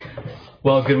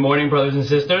Well, good morning, brothers and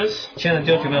sisters. 亲爱的弟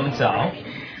兄姐妹们早。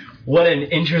What an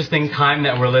interesting time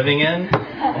that we're living in.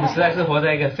 我们实在是活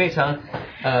在一个非常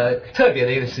特别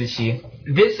的一个时期。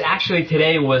This actually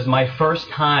today was my first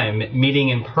time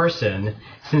meeting in person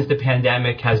since the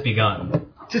pandemic has begun.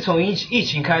 自从疫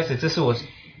情开始，这是我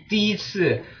第一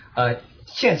次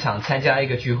现场参加一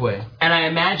个聚会。And I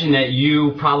imagine that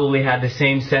you probably had the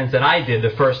same sense that I did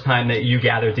the first time that you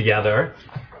gathered together.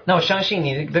 那我相信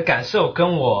你的感受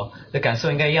跟我的感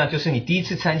受应该一样，就是你第一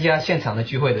次参加现场的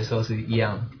聚会的时候是一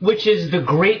样的。Which is the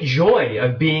great joy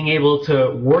of being able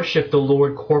to worship the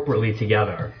Lord corporately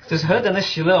together. 这是何等的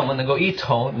喜乐，我们能够一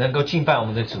同能够敬拜我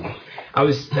们的主。I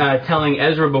was telling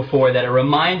Ezra before that it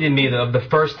reminded me of the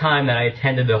first time that I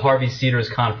attended the Harvey Cedars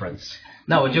conference.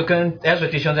 那我就跟 Ezra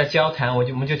弟兄在交谈，我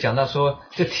们就讲到说，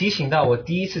就提醒到我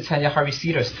第一次参加 Harvey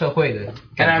Cedars 特会的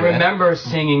感觉。And I remember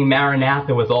singing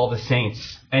Maranatha with all the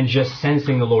saints and just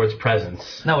sensing the Lord's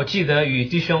presence. 那我记得与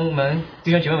弟兄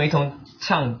姐妹们一同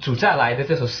唱主再来的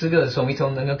这首诗歌的时候，我们一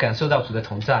同能够感受到主的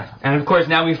同在。And of course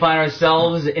now we find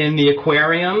ourselves in the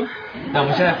aquarium. 那我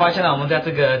们现在发现了我们在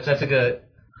这个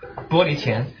玻璃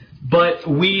前。But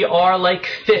we are like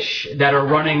fish that are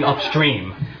running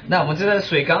upstream. 那我们这个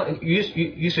水缸鱼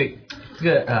水，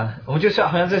我们就是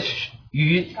好像是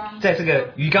鱼在这个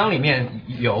鱼缸里面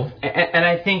游。And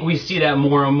I think we see that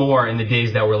more and more in the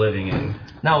days that we're living in.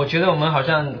 那我觉得我们好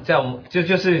像在我们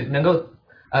就是能够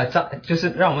就是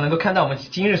让我们能够看到我们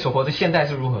今日所活的现代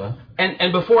是如何。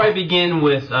And before I begin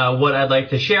with what I'd like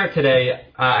to share today,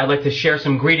 I'd like to share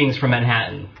some greetings from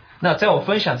Manhattan. 那在我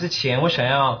分享之前，我想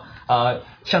要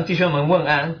向弟兄们问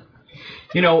安。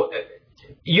You know,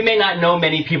 you may not know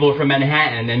many people from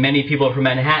Manhattan, and many people from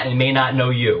Manhattan may not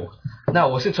know you. 那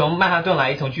我是从曼哈顿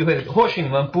来一同聚会的，或许你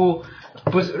们不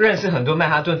认识很多曼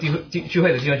哈顿聚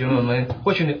会的弟兄姐妹们，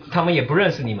或许他们也不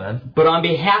认识你们。But on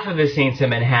behalf of the saints in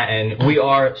Manhattan, we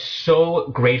are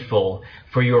so grateful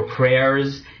for your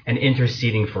prayers and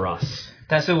interceding for us.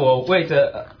 但是我为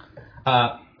着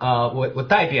我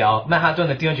代表曼哈顿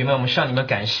的弟兄姐妹，我们向你们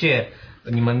感谢。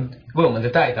你们为我们的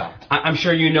代祷。I'm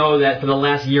sure you know that for the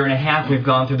last year and a half we've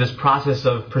gone through this process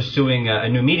of pursuing a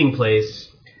new meeting place.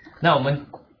 那我们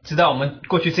知道，我们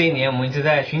过去这一年，我们一直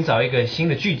在寻找一个新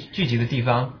的聚集的地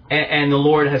方。And the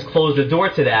Lord has closed the door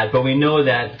to that, but we know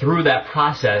that through that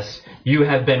process, you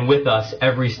have been with us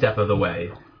every step of the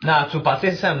way. 那主把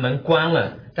这扇门关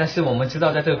了，但是我们知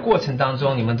道在这个过程当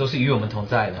中，你们都是与我们同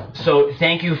在的。So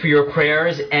thank you for your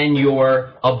prayers and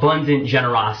your abundant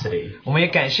generosity. 我们也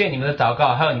感谢你们的祷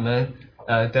告，还有你们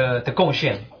的贡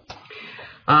献。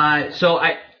So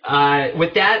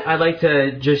with that, I'd like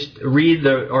to just read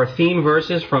our theme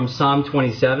verses from Psalm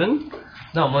 27.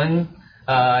 那我们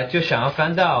就想要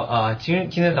翻到今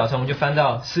天早上我们就翻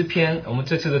到诗篇，我们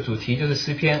这次的主题就是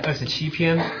诗篇27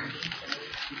篇。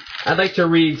I'd like to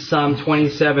read Psalm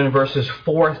 27 verses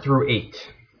 4 through 8.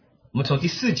 我们从第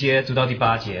4节读到第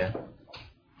8节。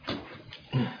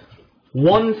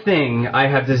One thing I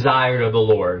have desired of the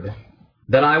Lord,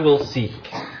 that I will seek,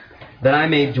 that I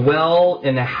may dwell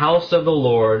in the house of the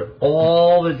Lord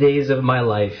all the days of my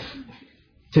life,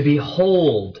 to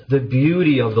behold the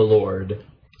beauty of the Lord,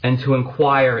 and to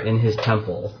inquire in his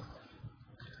temple.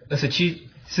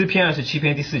 诗篇27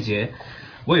篇第4节。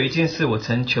我有一件事我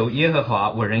曾求耶和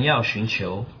华，我仍要寻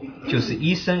求，就是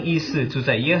一生一世住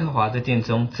在耶和华的殿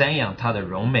中，瞻仰他的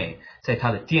荣美，在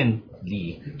他的殿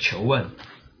里求问。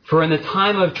For in the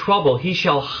time of trouble he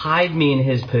shall hide me in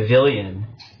his pavilion.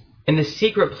 In the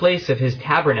secret place of his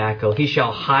tabernacle he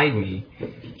shall hide me.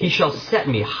 He shall set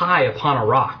me high upon a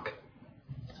rock.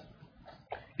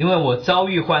 因为我遭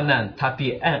遇患难，他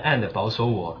必暗暗地保守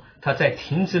我，他在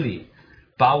亭子里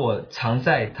把我藏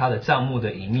在他的帐幕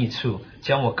的隐秘处，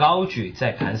将我高举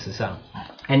在磐石上。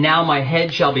And now my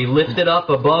head shall be lifted up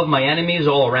above my enemies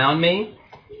all around me.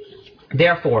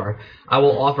 Therefore, I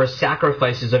will offer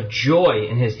sacrifices of joy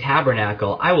in his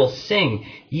tabernacle. I will sing,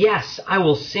 yes, I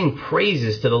will sing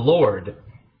praises to the Lord.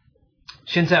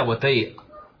 现在我得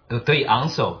以昂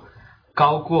首，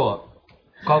高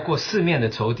过四面的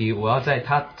仇敌。我要在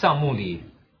他帐幕里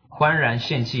欢然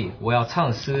献祭，我要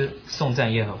唱诗颂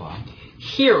赞耶和华。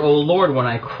Hear, O Lord, when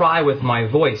I cry with my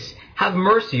voice. Have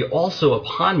mercy also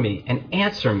upon me and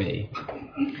answer me.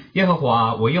 耶和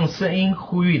华，我用声音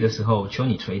呼吁的时候，求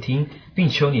你垂听，并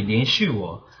求你连续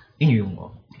我，应允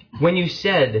我。When you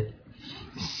said,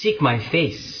 Seek my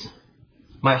face,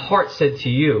 my heart said to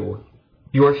you,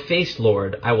 Your face,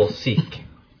 Lord, I will seek.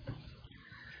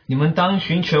 你们当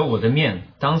寻求我的面，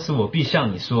当时我必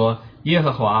向你说，耶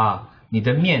和华啊，你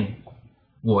的面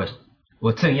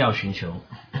我正要寻求。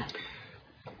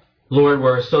Lord,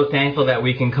 we're so thankful that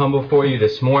we can come before you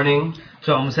this morning.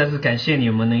 主啊，我们再次感谢你，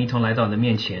我们能一同来到你的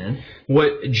面前。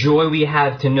What joy we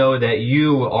have to know that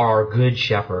you are our good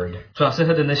shepherd. 主啊，是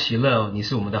何等的喜乐，你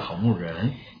是我们的好牧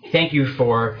人。Thank you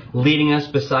for leading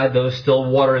us beside those still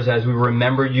waters as we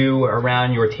remember you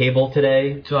around your table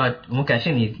today. 主啊，我们感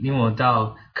谢你领我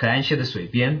到可安歇的水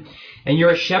边。And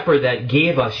you're a shepherd that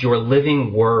gave us your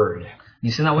living word 你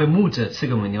是那位牧者，赐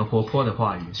给我们活泼的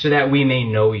话语， so that we may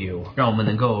know you. 让我们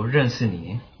能够认识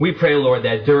你。 We pray, Lord,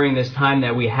 that during this time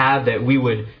that we have, that we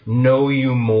would know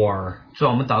you more. 主啊，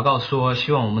我们祷告说，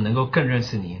希望我们能够更认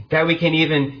识你， That we can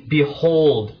even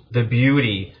behold the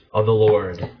beauty of the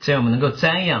Lord. 这样我们能够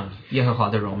瞻仰耶和华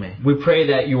的荣美。 We pray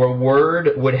that your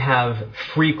word would have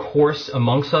free course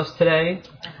amongst us today.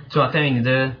 主啊，但愿你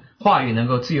的话语能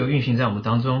够自由运行在我们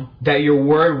当中。 That your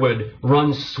word would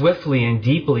run swiftly and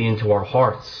deeply into our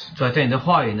hearts. 主啊，但你的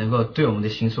话语能够对我们的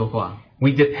心说话。 We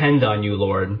depend on you,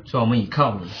 Lord. 主啊，我们倚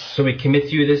靠你。 So we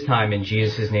commit to you this time. In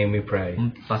Jesus' name we 我 pray.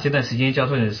 们把这段时间交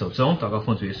托在你的手中，祷告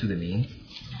奉主耶稣的名。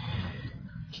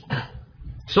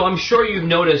 So I'm sure you've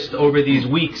noticed over these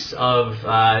weeks of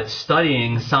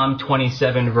studying Psalm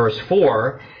 27 verse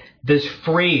 4, this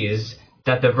phrase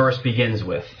that the verse begins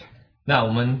with. 那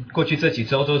我们过去这几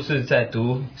周都是在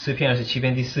读诗篇27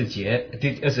篇第4节，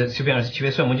诗篇27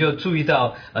篇，所以我们就注意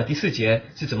到第4节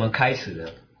是怎么开始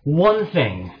的。 One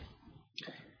thing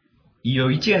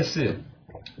有一件事，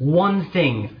 One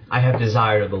thing I have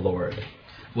desired of the Lord.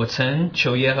 我曾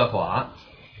求耶和华。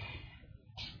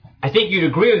 I think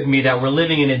you'd agree with me that we're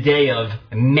living in a day of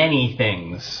many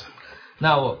things.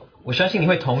 那我相信你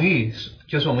会同意，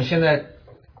就是我们现在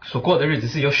所过的日子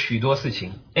是有许多事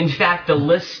情。 In fact, the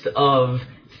list of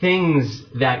things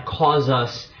that cause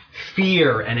us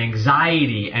fear and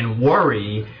anxiety and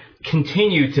worry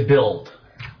continue to build.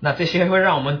 那这些会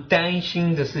让我们担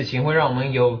心的事情，会让我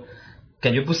们有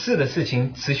感觉不适的事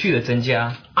情持续的增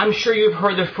加。 I'm sure you've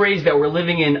heard the phrase that we're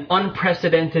living in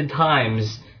unprecedented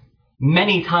times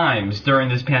many times during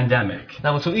this pandemic.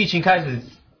 那么从疫情开始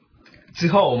之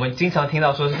后，我们经常听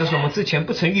到说，这是我们之前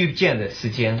不曾预见的时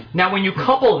间。 Now, when you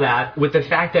couple that with the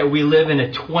fact that we live in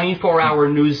a 24-hour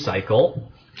news cycle,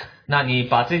 那你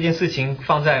把这件事情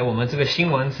放在我们这个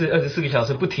新闻是24个小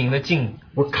时不停的进，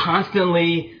 we're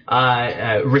constantly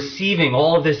receiving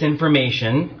all of this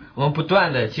information. 我们不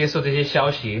断的接受这些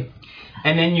消息，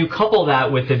 And then you couple that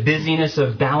with the busyness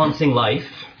of balancing life,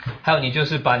 还有你就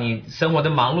是把你生活的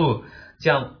忙碌这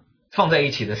样放在一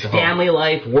起的时候， family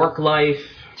life, work life,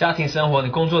 家庭生活、你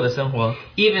工作的生活，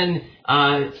 even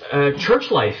church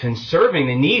life and serving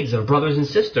the needs of brothers and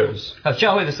sisters. 还有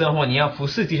教会的生活，你要服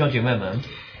侍弟兄姐妹们，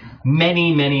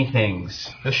 Many, many things.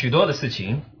 有许多的事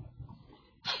情。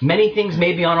 Many things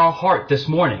may be on our heart this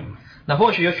morning, 那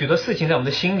或许有许多事情在我们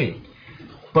的心里，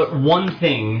 but one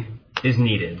thing is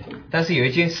needed: 但是有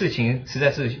一件事情实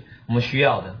在是我们需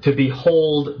要的， to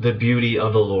behold the beauty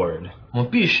of the Lord. 我们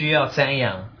必须要瞻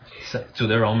仰主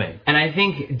的荣美。 And I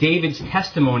think David's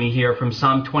testimony here from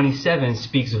Psalm 27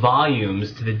 speaks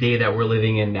volumes to the day that we're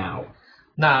living in now.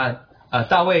 那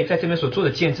大卫在这边所做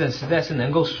的见证，实在是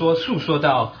能够诉说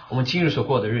到我们今日所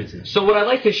过的日子。 So what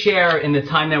I'd like to share in the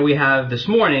time that we have this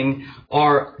morning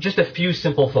are just a few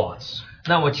simple thoughts.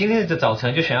 那我今天的早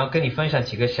晨就想要跟你分享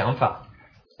几个想法。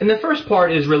 And the first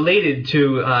part is related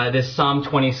to this Psalm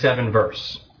 27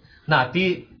 verse. 那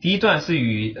第一段是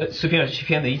与诗篇27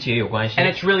篇的一节有关系，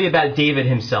 And it's really about David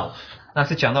himself. 那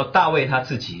是讲到大卫他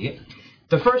自己。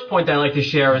 The first point that I'd like to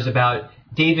share is about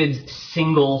David's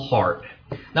single heart.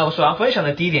 那我所要分享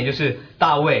的第一点就是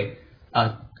大卫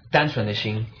单纯的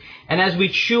心。 And as we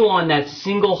chew on that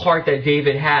single heart that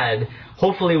David had,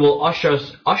 hopefully will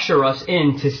usher us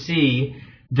in to see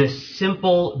the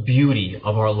simple beauty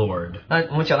of our Lord. 那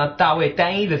我们讲到大卫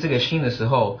单一的这个心的时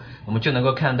候，我们就能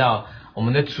够看到我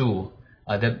们的主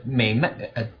的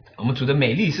我们主的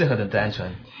美丽是何等单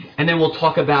纯。 And then we'll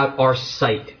talk about our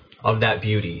sight of that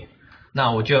beauty.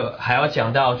 那我就还要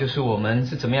讲到，就是我们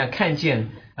是怎么样看见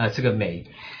这个美。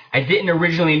 I didn't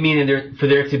originally mean for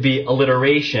there to be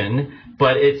alliteration,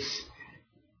 but it's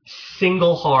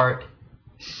single heart,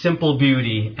 simple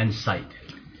beauty, and sight.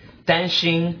 单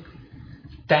心、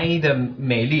单一的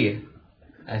美丽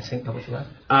，and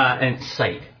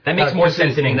sight. That makes more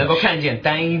sense in 你能够 English. 看见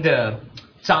单一的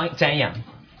瞻仰。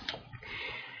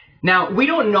 Now, we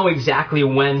don't know exactly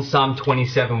when Psalm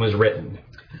 27 was written,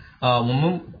 我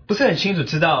们不是很清楚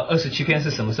知道27篇是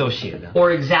什么时候写的，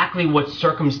 or exactly what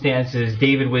circumstances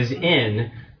David was in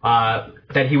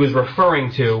that he was referring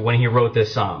to when he wrote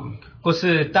this psalm. 或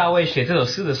是大卫写这首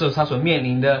诗的时候，他所面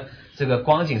临的这个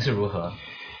光景是如何。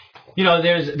 You know,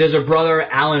 there's a brother,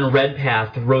 Alan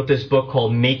Redpath, wrote this book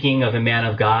called Making of a Man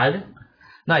of God.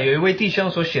 那有一位弟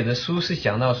兄所写的书是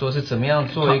讲到说是怎么样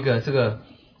做一个这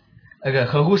个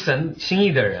合乎神心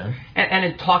意的人。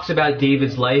And it talks about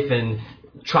David's life and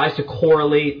tries to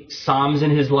correlate Psalms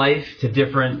in his life to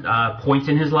different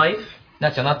points in his life. 那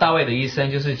讲到大卫的一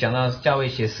生，就是讲到大卫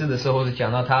写诗的时候，是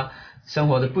讲到他生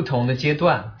活的不同的阶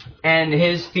段。And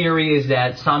his theory is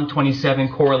that Psalm 27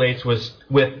 correlates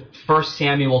with 1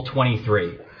 Samuel 23.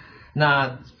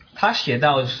 那他写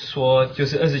到说，就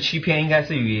是27篇应该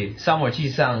是与撒母耳记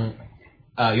上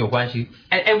有关系。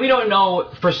And we don't know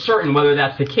for certain whether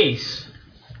that's the case.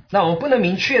 那我们不能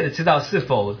明确的知道是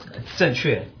否正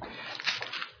确。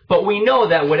But we know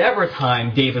that whatever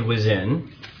time David was in,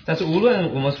 但是无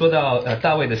论我们说到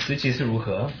大卫的时期是如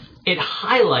何， it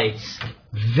highlights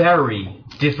very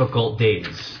difficult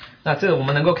days. 那这我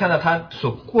们能够看到他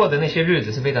所过的那些日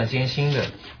子是非常艰辛的。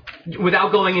Without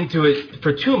going into it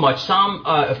for too much,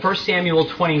 1 Samuel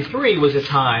 23 was a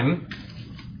time.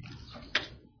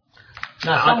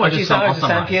 那撒母耳记上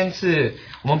23篇是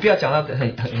我们不要讲到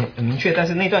很明确，但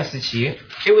是那段时期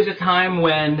It was a time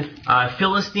when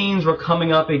Philistines were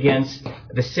coming up against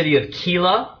the city of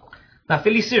Keilah. 那非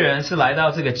利士人是来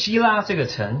到这个基拉这个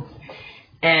城。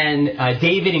And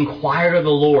David inquired of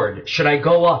the Lord, should I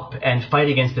go up and fight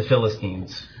against the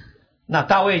Philistines? 那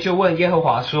大卫就问耶和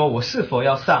华说，我是否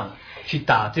要上去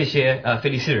打这些非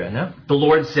利士人呢？ The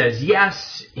Lord says,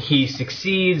 yes, he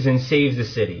succeeds and saves the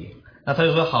city. 那他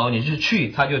就说好，你就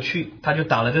去，他就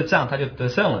打了这仗，他就得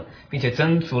胜了，并且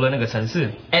征服了那个城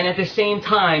市。And at the same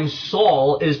time,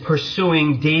 Saul is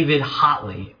pursuing David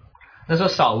hotly. 那时候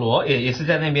扫罗也是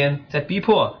在那边在逼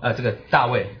迫这个大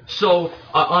卫。So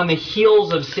on the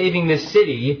heels of saving the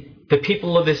city, the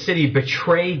people of the city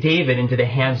betray David into the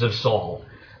hands of Saul.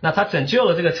 那他拯救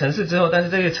了这个城市之后，但是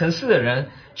这个城市的人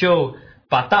就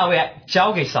把大卫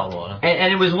交给扫罗了。And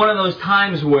it was one of those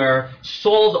times where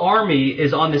Saul's army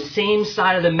is on the same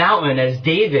side of the mountain as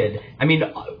David. I mean,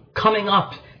 coming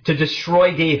up to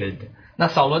destroy David. 那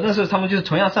扫罗那时候他们就是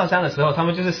同样上山的时候，他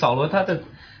们就是扫罗他的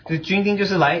这军丁就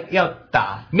是来要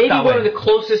打 Maybe 大 one of the 卫。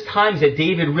closest times that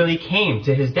David really came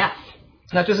to his death.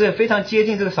 那就是非常接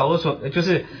近这个扫罗就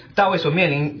是大卫所面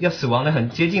临要死亡的很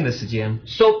接近的时间。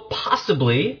So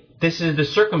possibly this is the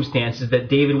circumstances that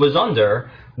David was under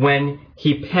when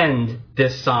he penned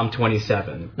this Psalm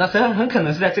 27. 那实际上很可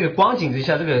能是在这个光景之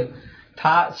下，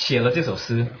他写了这首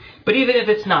诗。But even if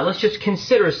it's not, let's just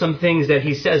consider some things that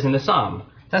he says in the Psalm.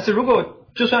 但是如果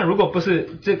不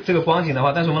是这个光景的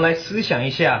话，但是我们来思想一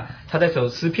下他在首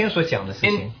诗篇所讲的事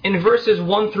情。In verses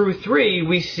 1 through 3,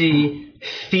 we see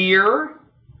fear,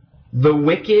 the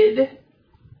wicked,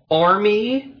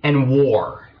 army, and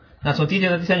war. 那从第1节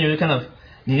到第3节就看到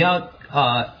你要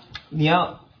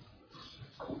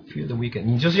fear the wicked，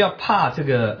 你就是要怕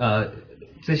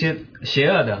这些邪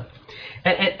恶的。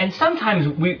And sometimes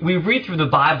we read through the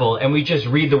Bible and we just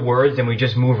read the words and we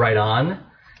just move right on.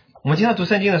 我们经常读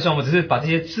圣经的时候，我们只是把这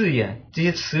些字眼、这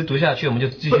些词读下去，我们就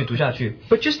继续读下去。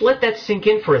But just let that sink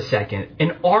in for a second.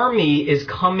 An army is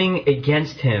coming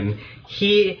against him.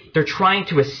 They're trying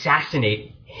to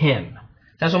assassinate him.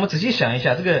 但是我们仔细想一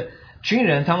下，这个军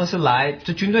人他们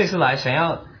军队是来想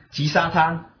要击杀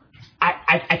他。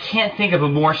I can't think of a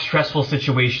more stressful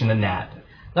situation than that.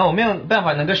 那我没有办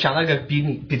法能够想到一个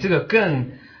比这个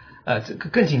更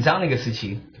紧张的一个时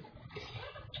期。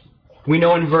We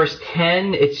know in verse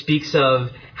 10 it speaks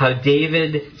of how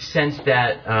David sensed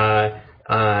that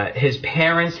his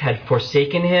parents had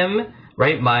forsaken him,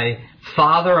 right? My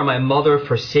father or my mother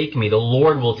forsake me, the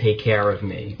Lord will take care of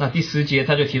me. 那第10节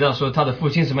他就提到说他的父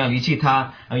亲怎么样离弃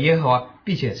他，耶和华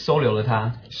并且收留了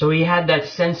他。So he had that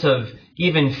sense of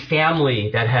even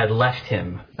family that had left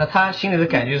him. 那他心里的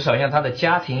感觉就是好像他的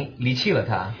家庭离弃了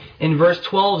他。In verse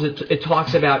 12 it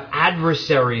talks about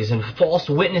adversaries and false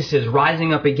witnesses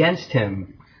rising up against him.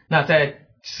 那在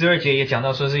12节也讲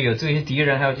到说是有这些敌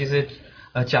人，还有这些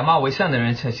假冒为善的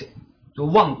人，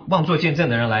妄作见证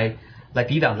的人来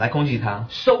抵挡来攻击他。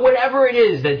 So whatever it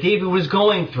is that David was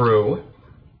going through,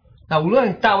 那无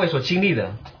论大卫所经历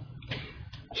的，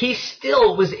 he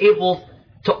still was able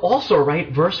to also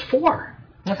write verse 4.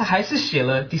 那他还是写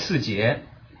了第4节。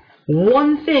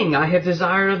One thing I have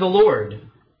desired of the Lord.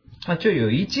 那就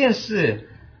有一件事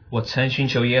我曾寻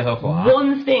求耶和华。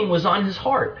One thing was on his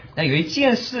heart. 那有一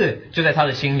件事就在他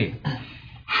的心里。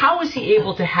How was he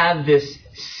able to have this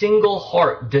single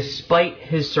heart despite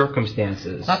his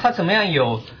circumstances? 那他怎么样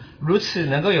如此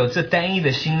能够有这单一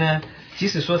的心呢？即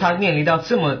使说他面临到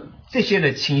这些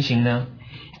的情形呢？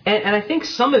 And I think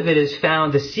some of it is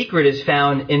found, the secret is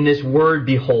found in this word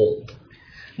behold.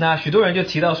 那许多人就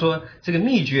提到说，这个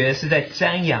秘诀是在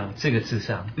瞻仰这个字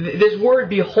上。This word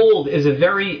behold is a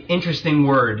very interesting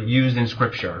word used in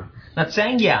Scripture. 那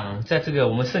瞻仰在这个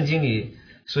我们圣经里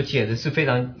所解的是非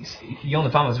常用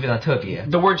的方法是非常特别。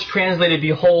The word's translated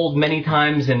behold many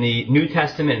times in the New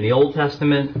Testament and the Old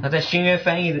Testament. 那在新约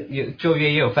翻译的旧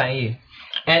约也有翻译。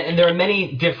And there are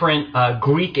many different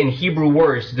Greek and Hebrew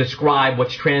words to describe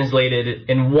what's translated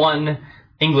in one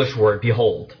English word,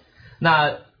 behold.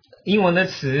 那英文的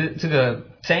词这个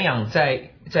瞻仰在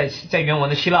原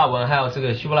文的希腊文还有这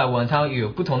个希伯来文，它有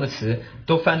不同的词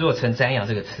都翻作成瞻仰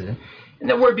这个词。And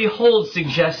the word behold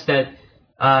suggests that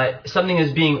something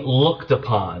is being looked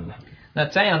upon. 那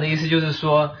瞻仰的意思就是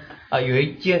说，有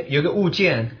一个物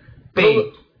件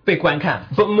被观看。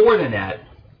But more than that,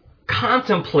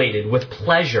 contemplated with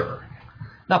pleasure.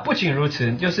 那不仅如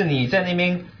此，就是你在那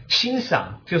边欣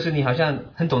赏，就是你好像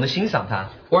很懂得欣赏它。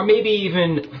Or maybe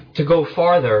even to go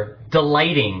farther,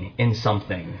 delighting in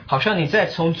something. 好像你在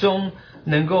从中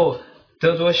能够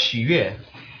得着喜悦。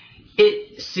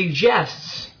It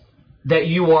suggests that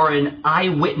you are an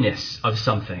eyewitness of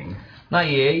something. 那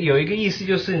也有一个意思，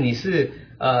就是你是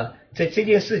在这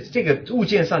件事这个物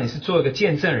件上，你是做一个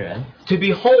见证人。To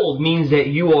behold means that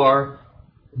you are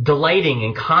delighting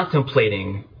and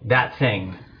contemplating that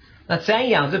thing. 那瞻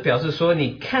仰这表示说，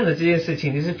你看着这件事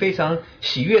情，你是非常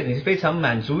喜悦的，你是非常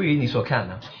满足于你所看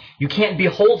的。You can't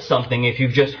behold something if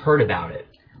you've just heard about it.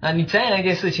 那你瞻仰一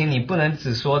件事情，你不能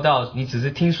只说到你只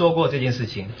是听说过这件事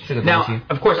情这个东 Now, 西。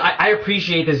of course, I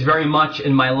appreciate this very much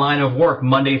in my line of work,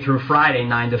 Monday through Friday,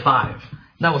 9 to 5.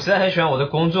 那我实在很喜欢我的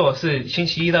工作是星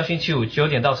期一到星期五9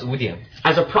点到5点。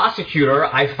As a prosecutor,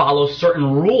 I follow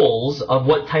certain rules of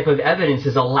what type of evidence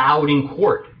is allowed in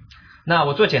court. 那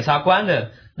我做检察官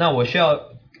的，那我需要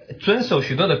遵守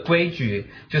许多的规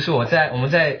矩，就是我们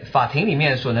在法庭里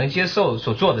面所能接受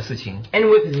所做的事情。And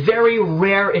with very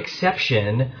rare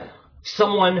exception,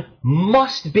 someone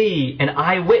must be an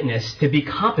eyewitness to be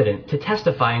competent to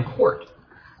testify in court.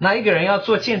 那一个人要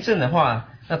做见证的话，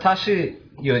那他是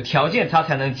有条件，他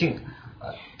才能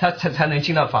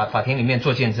进到法庭里面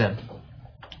做见证。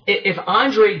If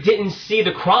Andre didn't see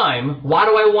the crime, why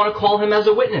do I want to call him as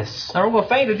a witness? 那如果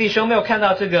翻译的弟兄没有看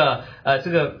到这个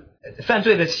犯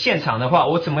罪的现场的话，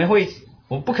我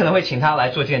不可能会请他来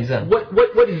做见证。What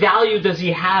value does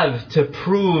he have to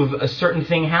prove a certain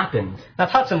thing happened? 那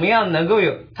他怎么样能够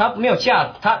他没有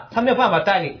办法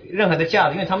带领任何的价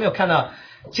值，因为他没有看到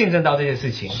见证到这件事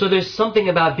情。So there's something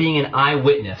about being an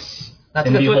eyewitness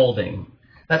and beholding.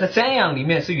 那在瞻仰里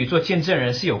面是与做见证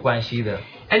人是有关系的。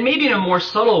And maybe in a more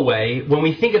subtle way, when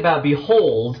we think about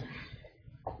behold,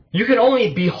 you can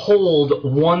only behold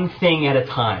one thing at a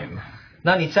time.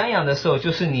 那你瞻仰的时候，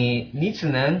就是你只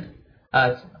能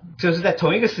就是在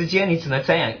同一个时间，你只能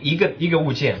瞻仰一个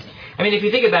物件。I mean, if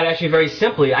you think about it actually very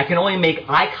simply, I can only make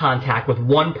eye contact with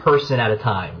one person at a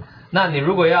time. 那你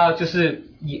如果要就是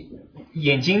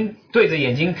眼睛对着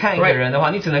眼睛看一个人的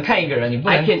话，你只能看一个人，你不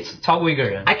能超过一个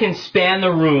人。I can span the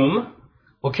room.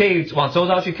 我可以往周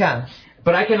遭去看。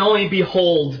But I can only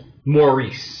behold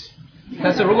Maurice.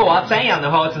 但是如果我要瞻仰的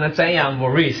话，我只能瞻仰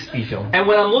Maurice 弟兄。And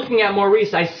when I'm looking at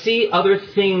Maurice, I see other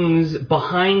things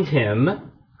behind him.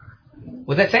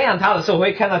 我在瞻仰他的时候，我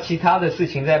会看到其他的事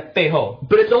情在背后。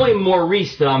But it's only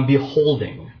Maurice that I'm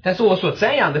beholding. 但是我所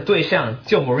瞻仰的对象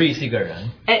就 Maurice 一个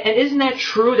人。And isn't that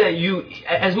true that you,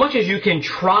 as much as you can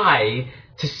try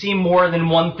to see more than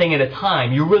one thing at a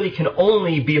time, you really can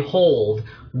only behold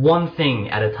one thing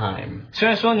at a time. 虽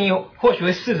然说你或许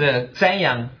会试着瞻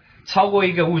仰超过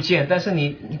一个物件，但是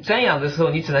你瞻仰的时候，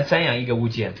你只能瞻仰一个物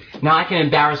件。Now I can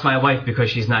embarrass my wife because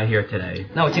she's not here today.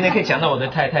 那我今天可以讲到我的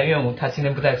太太，因为她今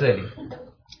天不在这里。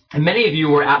And many of you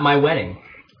were at my wedding.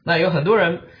 那有很多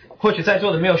人，或许在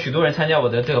座的没有许多人参加我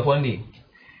的这个婚礼。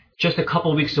Just a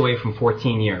couple weeks away from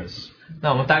 14 years. 那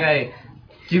我们大概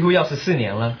几乎要14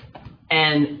年了。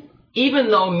And even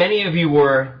though many of you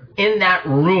were in that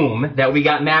room that we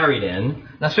got married in,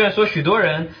 那虽然说许多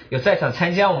人有在场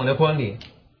参加我们的婚礼。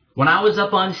When I was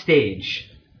up on stage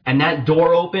and that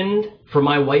door opened for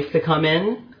my wife to come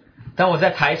in, 当我在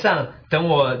台上等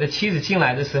我的妻子进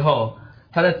来的时候，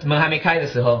她的门还没开的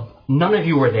时候 none of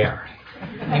you were there.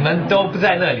 你们都不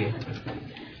在那里。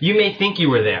You may think you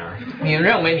were there. 你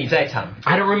认为你在场。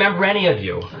I don't remember any of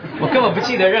you. 我根本不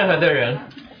记得任何的人。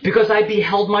Because I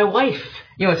beheld my wife.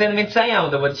 因为我在那边瞻仰我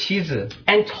的妻子。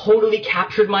And totally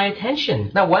captured my attention.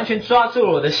 那完全抓住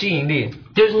了我的吸引力。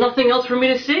There's nothing else for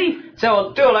me to see.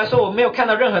 对我来说，我没有看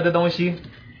到任何的东西。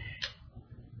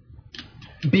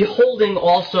Beholding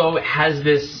also has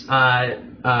this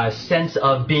sense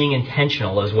of being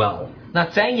intentional as well. 那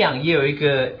瞻仰也有一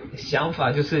个想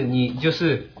法，就是你就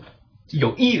是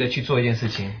有意的去做一件事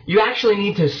情。You actually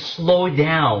need to slow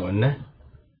down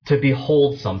to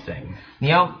behold something. 你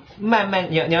要慢慢，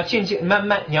你要渐渐慢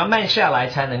慢，你要慢下来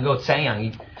才能够瞻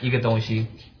仰一个东西。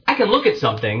I can look at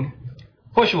something,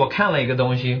 或许我看了一个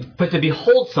东西， but to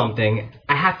behold something,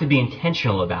 I have to be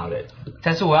intentional about it.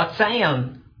 但是我要瞻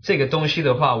仰这个东西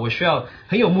的话，我需要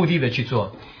很有目的的去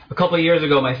做。A couple of years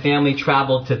ago, my family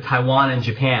traveled to Taiwan and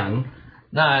Japan.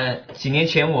 那几年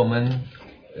前我们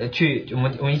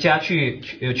我们一家去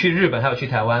日本，还有去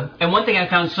台湾。And one thing I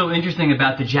found so interesting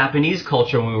about the Japanese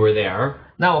culture when we were there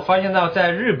那我发现到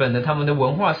在日本的他们的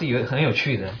文化是很有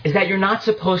趣的。is that you're not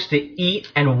supposed to eat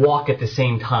and walk at the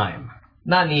same time.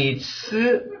 那你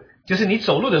就是你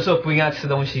走路的时候不应该吃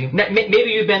东西。Maybe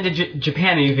you've been to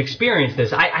Japan and you've experienced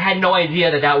this. I had no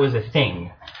idea that was a thing.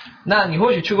 那你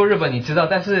或许去过日本，你知道，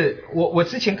但是我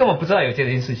之前根本不知道有这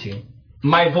件事情。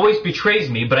My voice betrays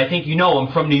me, but I think you know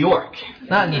I'm from New York.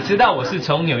 那你知道我是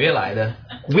从纽约来的。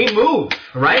We move,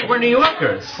 right? We're New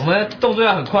Yorkers. 我们的动作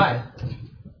要很快。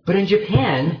But in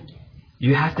Japan,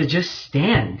 you have to just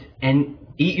stand and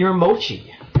eat your mochi.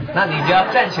 那你就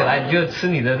要站起来，你就吃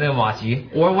你的那个马吉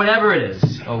or whatever it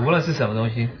is. 无论是什么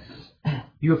东西。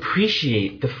You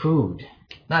appreciate the food.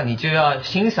 那你就要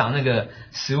欣赏那个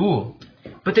食物。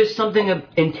But there's something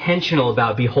intentional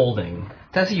about beholding.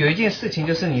 但是有一件事情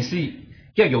就是你是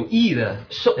要有意的，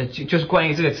就是关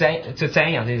于这个瞻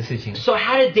仰这件事情。So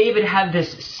how did David have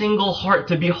this single heart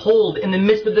to behold in the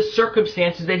midst of the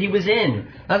circumstances that he was in?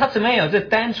 那他怎么样有这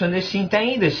单纯的心、单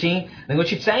一的心，能够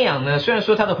去瞻仰呢？虽然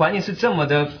说他的环境是这么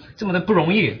的不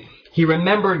容易。He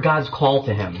remembered God's call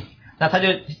to him. 那他就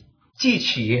记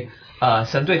起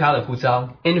神对他的呼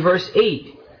召。In verse 8,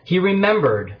 he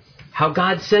remembered how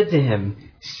God said to him,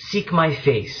 "Seek my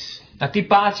face." 那第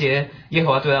8节，耶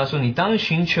和华对他说：“你当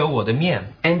寻求我的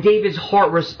面。” And David's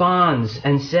heart responds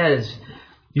and says,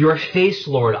 "Your face,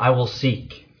 Lord, I will seek."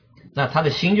 那他的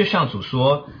心就向主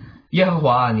说：“耶和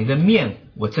华，你的面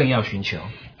我正要寻求。”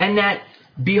 And that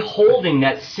beholding,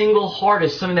 that single heart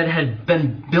is something that had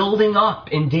been building up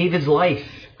in David's life.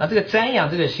 那这个瞻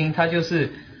仰这个心，它就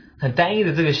是很单一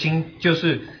的这个心，就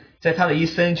是在他的一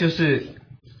生就是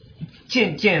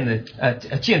渐渐的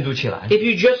建筑起来。If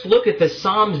you just look at the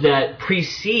Psalms that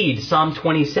precede Psalm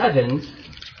 27,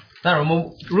 那我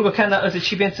们如果看到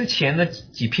27篇之前的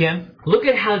几篇 look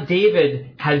at how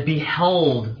David had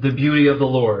beheld the beauty of the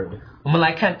Lord. 我们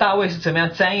来看大卫是怎么样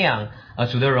瞻仰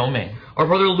主的荣美。Our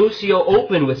brother Lucio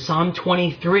opened with Psalm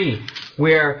 23,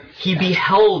 where he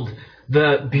beheld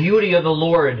the beauty of the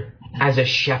Lord as a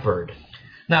shepherd.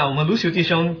 那我们卢修弟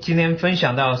兄今天分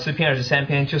享到诗篇23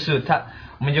篇，就是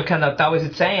我们就看到大卫是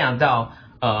瞻仰到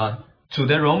主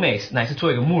的荣美，乃是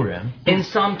做一个牧人。In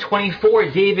Psalm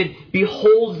 24, David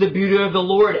beholds the beauty of the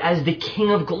Lord as the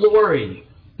King of glory.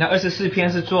 那24篇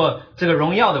是做这个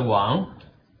荣耀的王。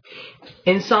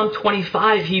In Psalm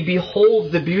 25, he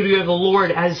beholds the beauty of the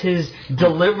Lord as his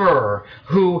deliverer,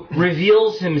 who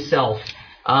reveals himself,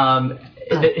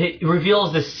 he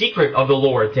reveals the secret of the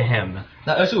Lord to him.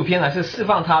 那25篇乃是释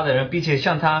放他的人，并且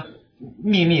向他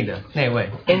秘密的那位。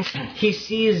And he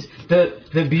sees the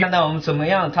beauty. 看到我们怎么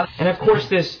样，And of course,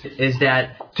 this is that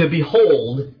to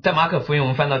behold, 在马可福音我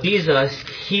们翻到 Jesus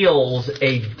heals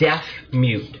a deaf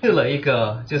mute. 治了一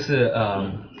个就是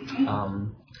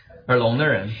耳聋的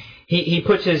人。He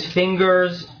puts his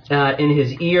fingers in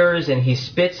his ears and he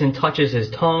spits and touches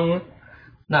his tongue.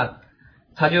 那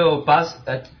他就把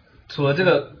除了这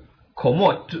个口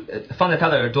沫放在他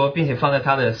的耳朵，并且放在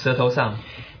他的舌头上。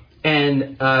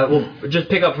And we'll just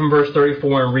pick up from verse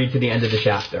 34 and read to the end of the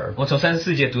chapter. 我从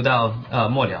34节读到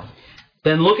末了。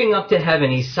Then looking up to heaven,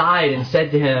 he sighed and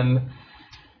said to him,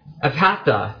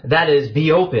 "Ephphatha," that is,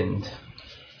 be opened.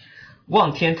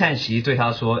 望天叹息，对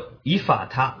他说：“以法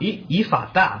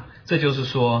大。”这就是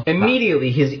说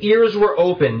Immediately his ears were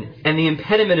opened, and the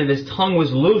impediment of his tongue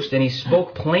was loosed, and he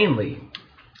spoke plainly.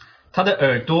 他的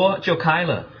耳朵就开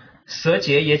了，舌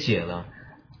结也解了，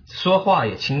说话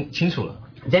也清楚了。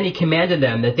Then he commanded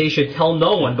them that they should tell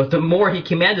no one, but the more he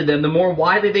commanded them, the more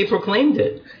widely they proclaimed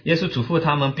it. 耶稣嘱咐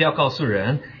他们不要告诉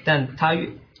人，但他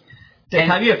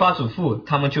越发嘱咐，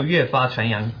他们就越发传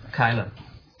扬开了。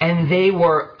And they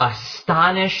were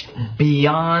astonished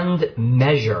beyond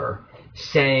measure,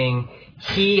 saying,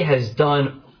 "He has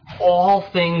done all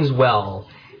things well.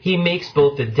 He makes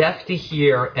both the deaf to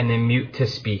hear and the mute to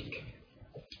speak."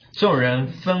 众人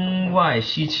分外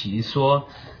稀奇，说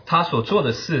他所做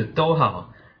的事都好，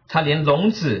他连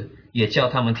聋子也叫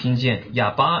他们听见，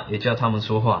哑巴也叫他们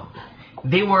说话。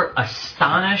They were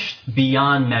astonished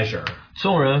beyond measure.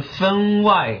 众人分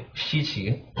外稀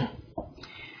奇。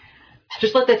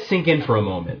Just let that sink in for a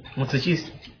moment. 我们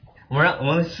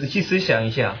仔细思想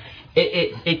一下。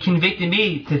it convicted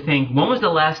me to think, when was the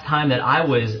last time that I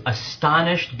was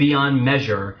astonished beyond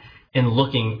measure in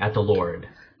looking at the Lord?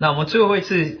 那我们最后一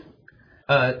次，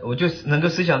我就能够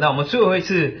思想到，我们最后一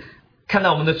次看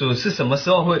到我们的主是什么时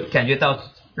候会感觉到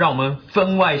让我们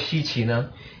分外稀奇呢？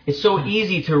 It's so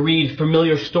easy to read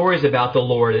familiar stories about the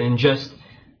Lord and just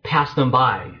pass them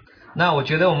by. 那我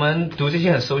觉得我们读这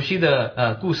些很熟悉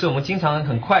的故事，我们经常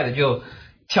很快的就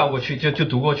跳过去，就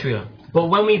读过去了。But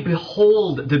when we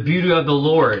behold the beauty of the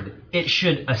Lord, it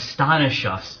should astonish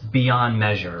us beyond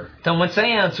measure. 当我们瞻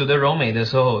仰主的柔美的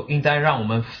时候，应该让我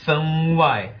们分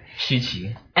外稀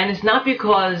奇。 And it's not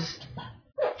because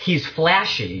he's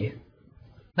flashy.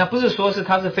 那不是说是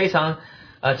他是非常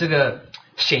这个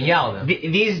显耀的。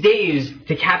 These days,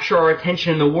 to capture our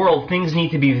attention in the world, things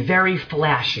need to be very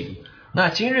flashy. 那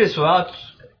今日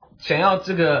想要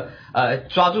这个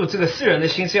抓住这个世人的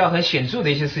心，是要很显著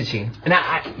的一些事情。 And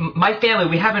my family,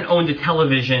 we haven't owned a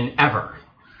television ever.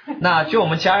 那就我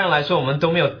们家人来说，我们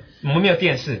没有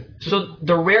电视。 So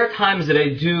the rare times that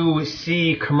I do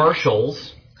see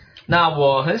commercials, 那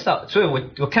我很少，所以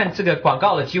我看这个广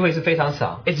告的机会是非常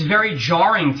少。 it's very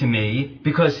jarring to me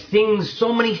because so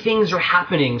many things are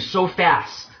happening so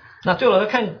fast. 那对我来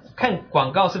说看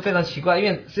广告是非常奇怪，因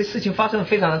为这事情发生的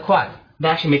非常的快。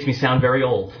 That actually makes me sound very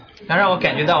old. 那让我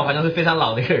感觉到我好像是非常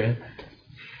老的一个人，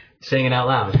 Saying it out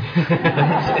loud.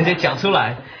 而且讲出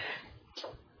来。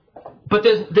 But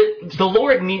the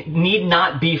Lord need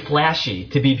not be flashy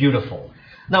to be beautiful.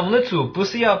 那我們的主不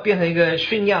是要變成一個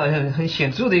炫耀很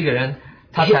顯著的一個人，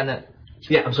他才能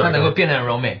Yeah, I'm 他 sorry. 能夠變得很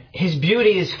柔美。 His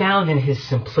beauty is found in his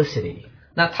simplicity.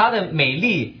 那他的美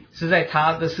麗是在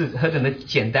他的是何等的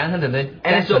簡單，何等的 And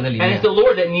單 it's, 純的裡 and 面 it's。the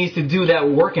Lord that needs to do that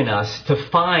work in us to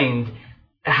find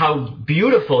how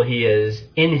beautiful he is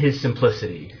in his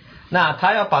simplicity. 那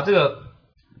他要把這個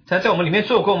他在我們裡面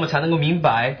做過，我們才能夠明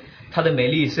白他的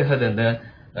美麗是何等的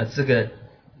這個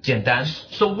簡單。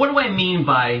 So what do I mean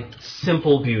by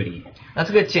simple beauty? 那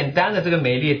這個簡單的這個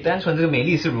美麗，單純這個美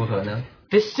麗是如何呢？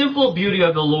 The simple beauty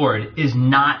of the Lord is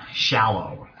not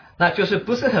shallow. 那就是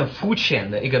不是很膚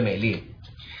淺的一個美麗。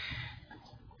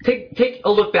 Take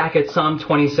a look back at Psalm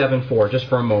 27:4 just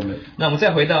for a moment. 那我們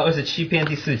再回到27篇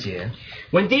第4節。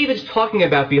 When David's talking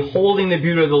about beholding the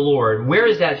beauty of the Lord, where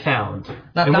is that found?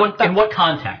 In what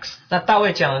context? 那大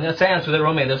衛講要瞻仰主的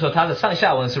柔美的時候，他的上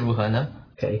下文是如何呢？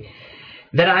 Okay.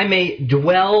 That I may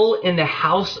dwell in the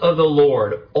house of the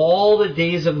Lord all the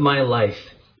days of my life,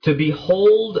 to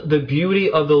behold the beauty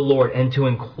of the Lord and to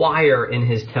inquire in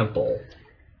his temple.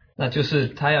 那就是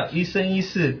他要一生一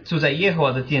世住在耶和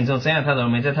華的殿中，瞻仰他的柔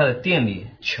美，在他的殿裡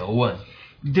求問。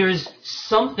 There's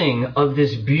something of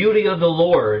this beauty of the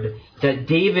Lord that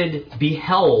David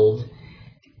beheld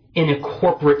in a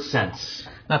corporate sense.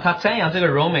 那他瞻仰這個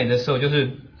柔美的時候，就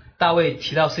是大衛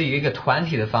提到是一個團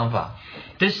體的方法。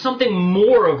 There's something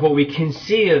more of what we can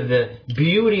see of the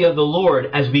beauty of the Lord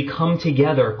as we come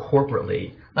together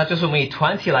corporately. 那就是我們以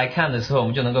團體來看的時候，我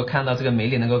們就能夠看到這個美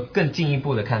麗，能夠更進一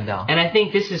步的看到。 And I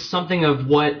think this is something of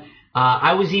what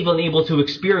I was even able to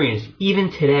experience even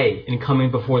today in coming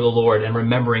before the Lord and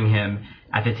remembering him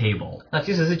at the table. 那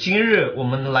即使是今日我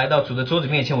們來到主的桌子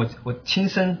面前，我親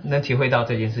身能體會到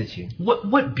這件事情。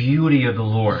 What beauty of the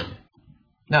Lord.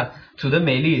 那主的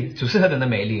美麗，主是何等的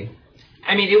美麗。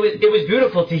 I mean, it was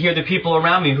beautiful to hear the people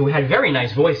around me who had very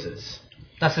nice voices.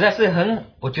 那實在是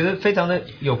我覺得非常的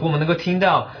有福，我們能夠聽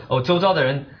到周遭的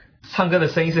人唱歌的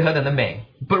聲音是何等的美。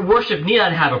 But worship need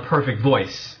not have a perfect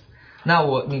voice. 那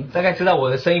你大概知道我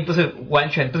的聲音不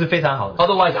是非常好的。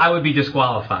 Otherwise, I would be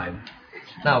disqualified.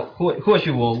 那或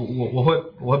許我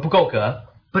會不夠格。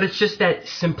 But it's just that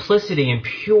simplicity and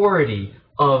purity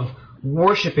of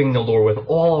worshiping the Lord with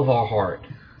all of our heart.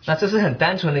 那這是很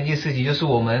單純的一件事情，就是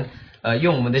我們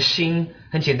用我們的心，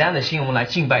很簡單的心，我們來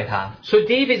敬拜他。 So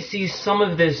David sees some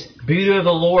of this beauty of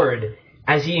the Lord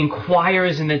as he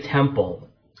inquires in the temple.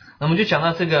 那我們就講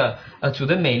到這個主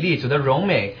的美麗，主的榮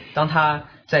美，當他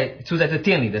住在這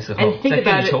殿裡的時候，在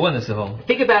殿裡求問的時候。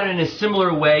 Think about it in a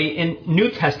similar way in New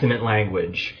Testament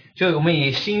language. 就我們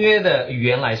以新約的語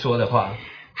言來說的話，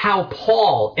 How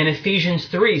Paul in Ephesians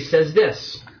 3 says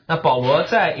this. 那保羅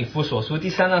在以弗所書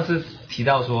第3章是提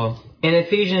到說 In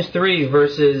Ephesians 3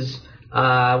 verses,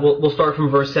 we'll start from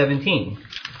verse 17.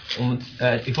 我們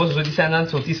以弗所書第3章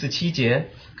從第17節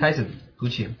開始讀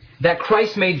起。 That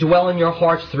Christ may dwell in your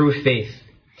hearts through faith,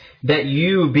 that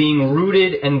you, being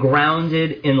rooted and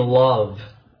grounded in love,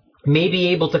 may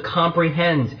be able to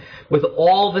comprehend with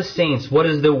all the saints what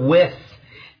is the width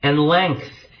and length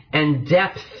and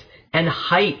depth and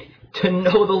height, to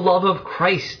know the love of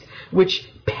Christ, which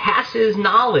passes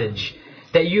knowledge,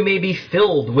 that you may be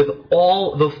filled with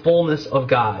all the fullness of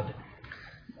God.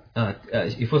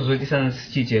 以弗所书第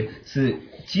37节是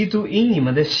基督因你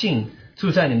们的信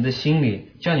住在你们的心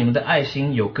里，叫你们的爱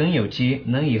心有根有基，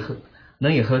能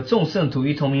以和众圣徒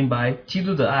一同明白基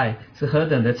督的爱是何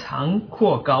等的长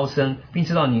阔高深，并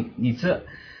知道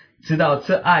知道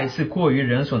这爱是过于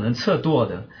人所能测度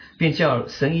的，便叫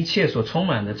神一切所充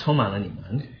满的充满了你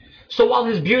们。So while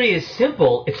his beauty is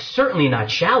simple, it's certainly not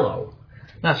shallow.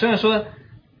 那虽然说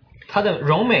它的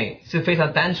柔美是非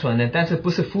常单纯的，但是不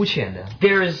是肤浅的。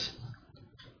There's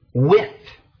width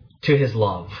to his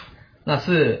love. 那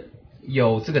是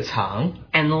有这个长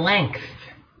And length.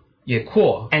 也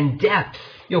阔 And depth.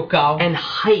 又高 And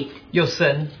height. 又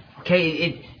深。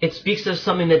 Okay, it speaks of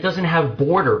something that doesn't have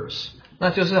borders. 那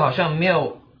就是好像没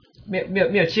有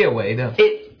界围的。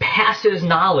 It passes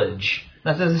knowledge.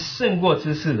 那这是胜过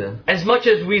知识的。 As much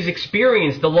as we've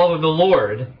experienced the love of the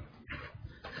Lord,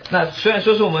 那虽然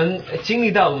说是我们经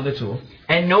历到我们的主，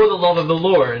 and know the love of the 我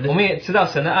Lord, 们也知道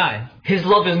神的爱， his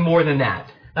love is more than that.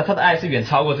 那他的爱是远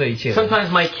超过这一切的。 Sometimes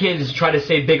my kids try to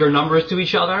say bigger numbers to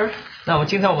each other. 那我们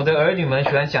经常我们的儿女们喜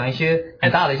欢讲一些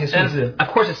很大的一些数 And 字。 of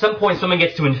course, at some point, someone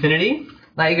gets to infinity.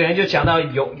 那一个人就讲到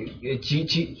有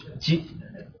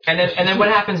And then what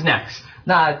happens next?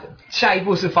 那下一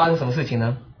步是发生什么事情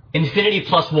呢？ Infinity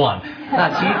plus one. 那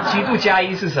极度加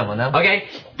一是什么呢？ Okay?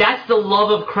 That's the love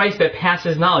of Christ that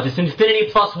passes knowledge. It's infinity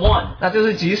plus one. 那就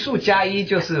是极数加一，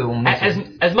就是我们的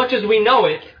As much as we know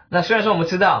it, 那虽然说我们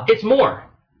知道， it's more.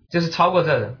 就是超过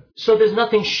这的。 So there's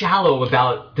nothing shallow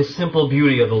about the simple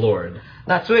beauty of the Lord.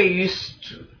 那对于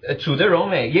主的柔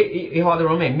美，耶和华的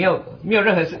柔美，没有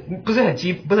任何不是很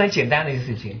简单的一件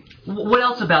事情。 What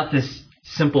else about this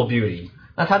simple beauty?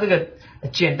 那它这个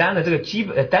简单的这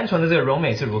个单纯的这个柔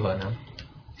美是如何呢？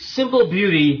 Simple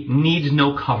beauty needs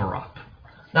no cover up.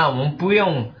 那我们不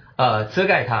用遮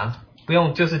盖它，不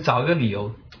用就是找一个理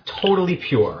由， Totally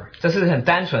pure. 这是很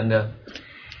单纯的。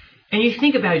 And you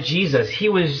think about Jesus, he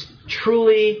was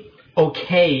truly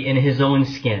okay in his own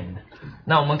skin.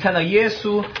 那我们看到耶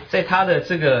稣在他的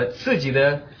这个自己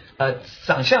的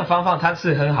长相方面，他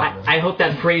是很好的。 I hope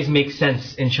that phrase makes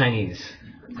sense in Chinese.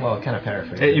 Well, kind of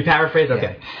paraphrase. You paraphrase?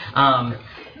 Okay. In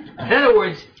other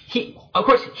words, of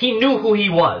course, he knew who he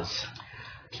was.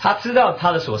 他知道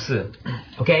他的所是。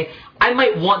 Okay? I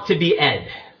might want to be Ed.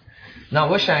 那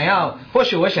或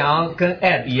许我想要跟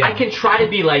Ed 一 I 样， can try to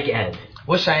be like Ed.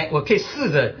 我可以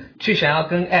试着去想要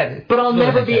跟 Ed， But I'll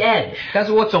never be Ed. 但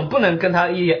是我总不能跟他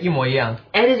一模一样。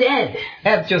 Ed is Ed.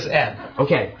 Ed 就是 Ed，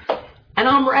 Okay. And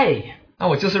I'm Ray. 那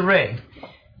我就是 Ray。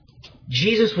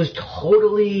 Jesus was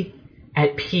totally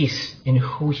at peace in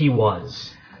who he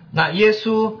was. 那耶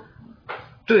稣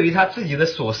对于他自己的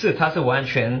所事，他是完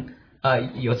全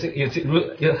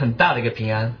有很大的一个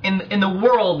平安。 In the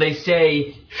world, they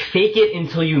say, fake it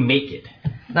until you make it.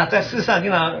 那在世上，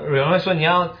经常有人会说，你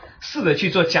要试着去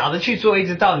做，假的去做，一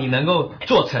直到你能够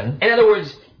做成。 In other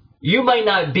words, you might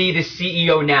not be the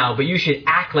CEO now, but you should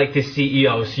act like the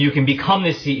CEO so you can become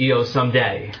the CEO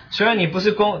someday. 虽然你不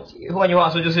是换句话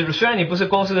说，就是虽然你不是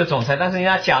公司的总裁，但是人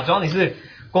家假装你是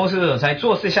公司的总裁，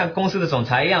做事像公司的总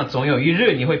裁一样，总有一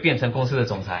日你会变成公司的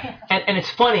总裁。And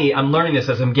it's funny, I'm learning this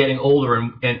as I'm getting older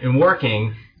and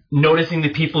working, noticing the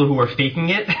people who are faking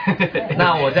it.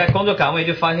 那我在工作岗位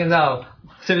就发现到，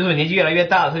特别是我年纪越来越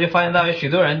大的时候，就发现到有许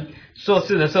多人做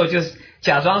事的时候，就是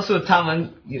假装是他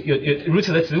们有如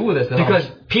此的职务的时候。Because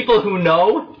people who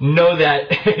know that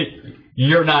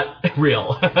you're not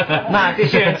real. 那这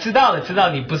些人知道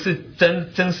你不是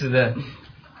真实的。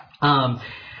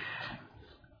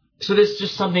So there's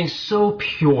just something so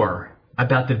pure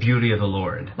about the beauty of the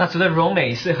Lord. 那主的柔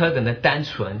美是何等的单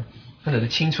纯，何等的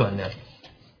清纯的。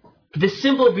The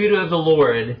simple beauty of the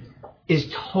Lord is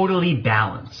totally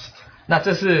balanced. 那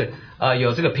这是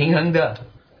有这个平衡的。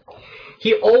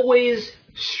He always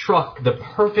struck the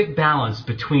perfect balance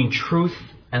between truth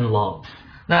and love.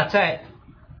 那在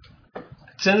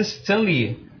真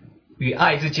理与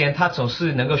爱之间，他总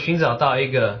是能够寻找到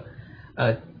一个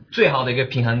最好的一个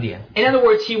平衡点。 In other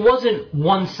words, he wasn't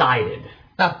one-sided.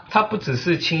 那他不只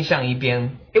是倾向一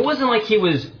边， It wasn't like he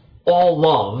was all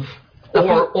love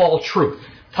or all truth.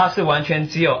 他是完全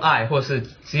只有爱，或是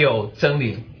只有真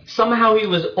理。Somehow he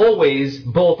was always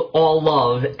both all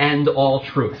love and all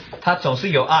truth. 他总是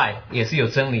有爱，也是有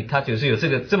真理，他就是有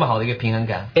这么好的一个平衡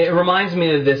感。 It reminds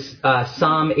me of this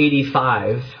Psalm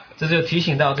 85. 这就提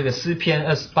醒到这个诗篇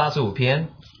85篇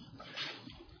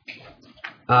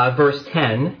Verse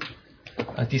 10.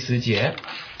 第10节。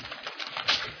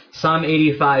Psalm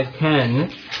 85:10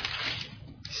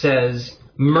 says,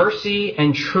 "Mercy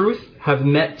and truth have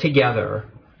met together.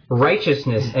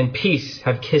 Righteousness and peace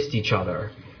have kissed each other."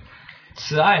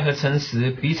 慈爱和诚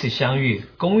实彼此相遇，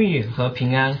公义和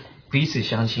平安彼此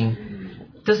相亲。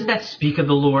 Doesn't that speak of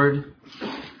the Lord?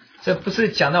 这不是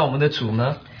讲到我们的主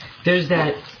呢？ There's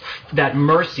that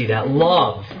mercy, that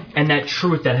love, and that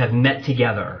truth that have met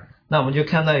together. 那我们就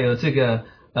看到有这个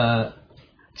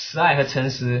慈爱和诚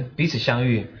实彼此相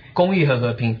遇，公义和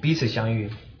和平彼此相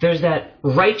遇。 There's that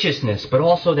righteousness, but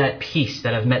also that peace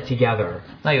that have met together.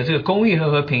 那有这个公义和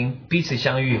和平彼此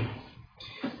相遇。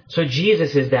 So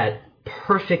Jesus is that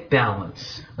perfect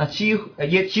balance. 那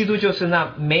基督就是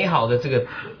那美好的这个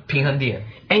平衡点。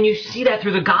 And you see that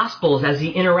through the Gospels as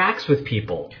he interacts with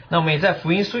people. 那我们也在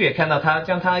福音书也看到他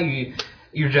将他与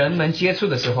人们接触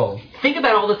的时候， Think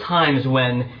about all the times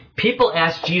when people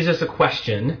ask Jesus a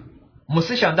question, 我们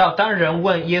思想到当人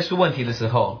问耶稣问题的时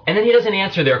候， and then he doesn't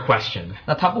answer their question.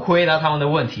 那他不回答他们的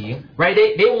问题， Right?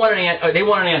 They want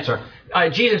an answer.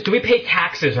 Jesus, do we pay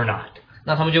taxes or not?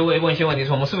 那他们就会问一些问题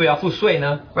说我们是不是要付税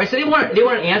呢？ Right? So they want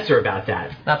an answer about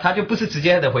that. 那他就不是直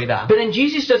接的回答。 But then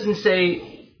Jesus doesn't say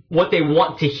what they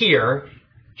want to hear.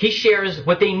 He shares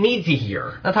what they need to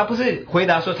hear. 那他不是回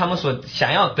答说他们所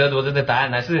想要得到的答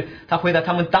案，而是他回答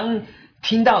他们当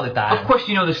听到的答 Of 案。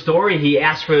 course, you know the story. He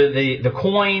asks for the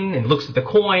coin and looks at the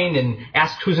coin and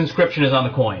asks whose inscription is on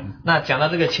the coin. 那讲到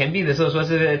这个钱币的时候，说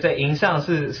是在银上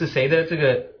是谁的这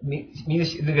个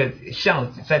那个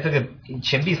像在这个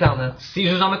钱币上呢？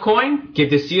 Caesar's on the coin. Give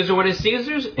to Caesar what is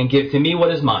Caesar's and give to me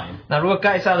what is mine. 那如果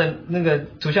盖萨的那个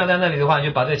图像在那里的话，你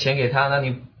就把这个钱给他，那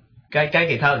你该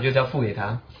给他的就要付给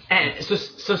他。 And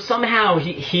so somehow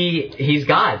he's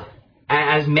God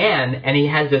as man, and he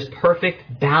has this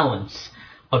perfect balance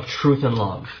of truth and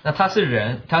love. 那他是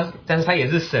人，但是他也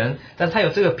是神，但是他有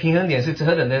这个平衡点是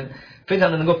何等的非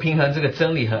常的能够平衡这个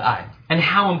真理和爱。 And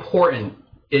how important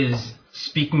is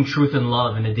speaking truth and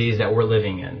love in the days that we're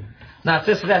living in? 那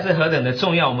这实在是何等的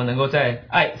重要，我们能够在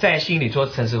心里说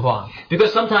诚实话。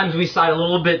 Because sometimes we side a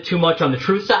little bit too much on the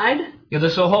truth side, 有的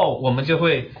时候我们就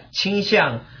会倾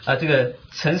向这个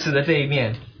诚实的这一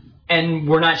面， and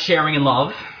we're not sharing in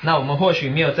love. 那我们或许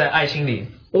没有在爱心里，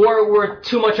 Or we're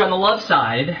too much on the love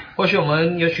side 或许我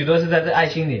们有许多是在这爱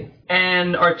心里，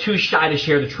 and are too shy to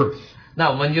share the truth. 那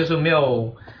我们就是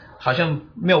好像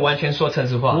没有完全说诚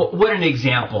实话。 What an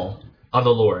example of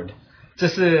the Lord. 这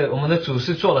是我们的主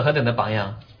是做了何等的榜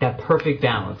样， That perfect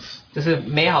balance. 这是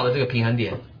美好的这个平衡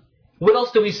点。 What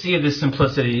else do we see of this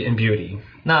simplicity and beauty?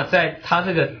 那在他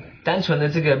这个单纯的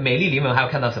这个美丽里面，我们还有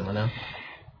看到什么呢？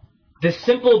 The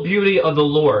simple beauty of the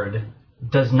Lord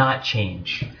does not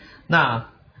change. 那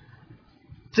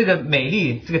这个美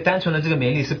丽，这个单纯的这个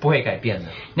美丽是不会改变的。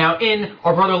 Now, in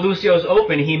our brother Lucio's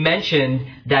open, he mentioned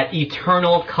that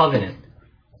eternal covenant.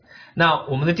 那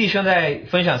我们的弟兄在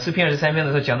分享诗篇23篇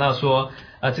的时候讲到说，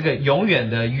这个永远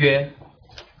的约。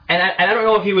 And I don't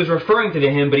know if he was referring to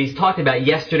him, but he's talked about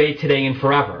yesterday, today, and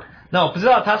forever. 那我不知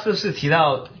道他是不是提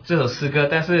到这首诗歌，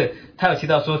但是他有提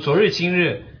到说昨日今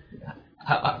日，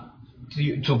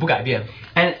主不改变。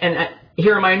 And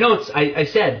here in my notes, I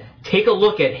said, take a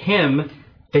look at him,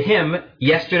 the hymn,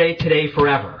 yesterday, today,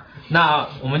 forever. 那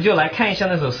我们就来看一下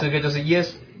那首诗歌，就是耶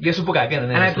稣不改变的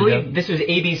And 那 I 首诗歌。 believe this was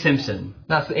A.B. Simpson.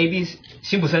 那是 A.B.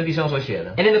 辛普森弟兄所写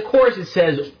的。 And in the chorus it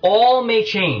says, all may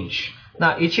change,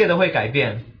 那一切都会改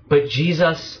变， but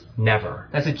Jesus never.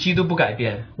 但是基督不改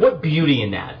变， What beauty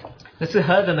in that. 那是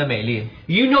何等的美丽！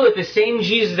 You know that the same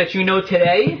Jesus that you know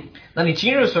today 那你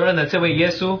今日所认的这位耶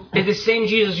稣， is the same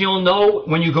Jesus you'll know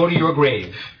when you go to your grave.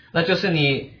 那就是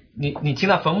你进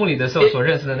到坟墓里的时候所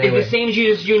认识的那 Is the 位， same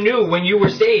Jesus you knew when you were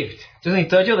saved. 就是你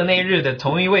得救的那一日的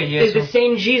同一位耶 Is the 稣，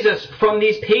 same Jesus from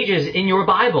these pages in your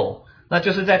Bible. 那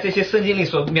就是在这些圣经里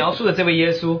所描述的这位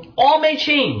耶稣， All may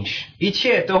change, 一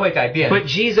切都会改变， but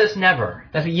Jesus never.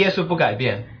 但是耶稣不改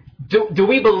变。 Do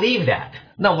we believe that?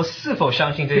 那我们是否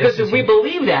相信这件 Because 事 if we 情？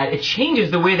 believe that, it changes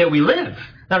the way that we live.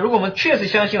 那如果我们确实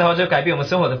相信的话，就改变我们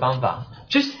生活的方法。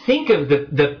 Just think of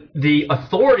the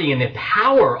authority and the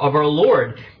power of our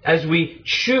Lord as we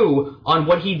chew on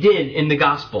what he did in the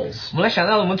Gospels. 我们来想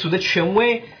到我们主的权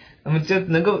威，我们就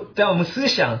能够在我们思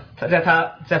想，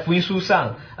在福音书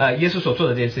上，耶稣所做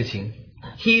的这些事情，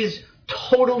 He's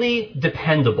totally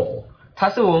dependable, 他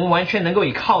是我们完全能够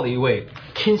依靠的一位，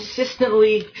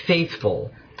 consistently faithful,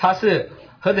 他是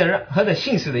何等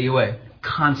信实的一位，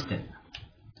 constant.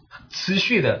 持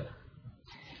续的，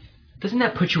 Doesn't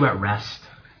that put you at rest?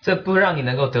 这不让你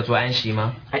能够得着安息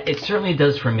吗？ It certainly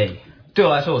does for me. 对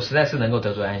我来说，我实在是能够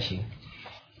得着安息。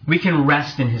 We can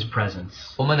rest in his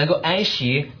presence. 我们能够安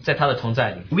息在他的同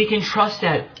在里。 We can trust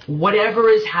that whatever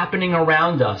is happening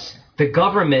around us, the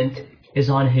government is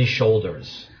on his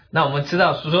shoulders. 那我们知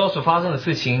道所有所发生的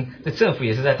事情，这政府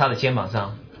也是在他的肩膀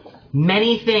上。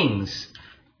 Many things,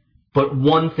 but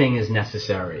one thing is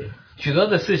necessary. 许多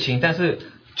的事情，但是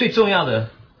最重要的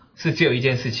是只有一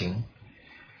件事情。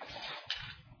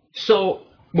So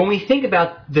when we think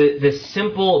about the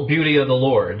simple beauty of the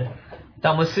Lord,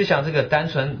 当我们思想这个单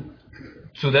纯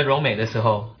主的荣美的时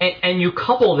候， and you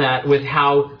couple that with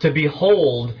how to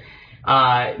behold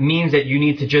means that you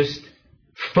need to just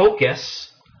focus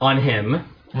on Him.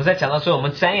 我们在讲到说我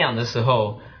们瞻仰的时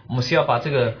候，我们是要把这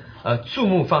个注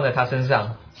目放在他身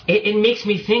上。It makes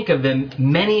me think of the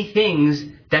many things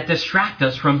that distract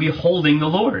us from beholding the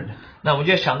Lord. 那我们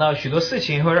就想到许多事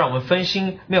情会让我们分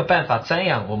心，没有办法瞻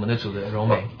仰我们的主的荣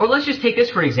美。Or let's just take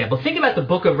this for example. Think about the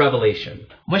book of Revelation.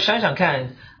 我们想想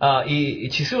看，以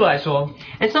启示录来说，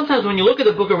 And sometimes when you look at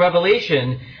the book of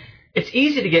Revelation, it's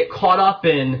easy to get caught up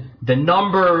in the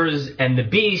numbers and the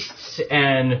beasts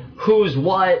and who's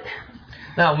what.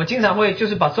 那我们经常会就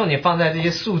是把重点放在这些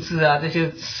数字啊、这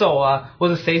些兽啊，或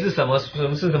者谁是什么、什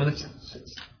么是什么的。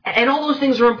And all those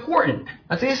things are important.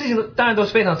 那这些事情当然都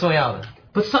是非常重要的。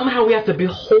But somehow we have to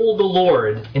behold the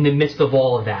Lord in the midst of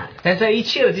all of that. 但在一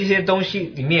切的这些东西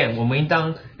里面，我们应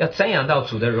当要瞻仰到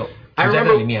主的荣。 I 主在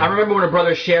这里面。 remember when a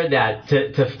brother shared that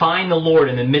to find the Lord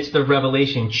in the midst of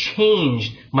Revelation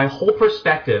changed my whole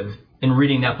perspective in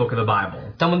reading that book of the Bible.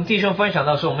 当我们弟兄分享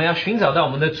到说，我们要寻找到我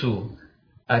们的主，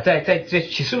在这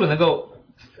启示录能够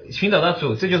寻找到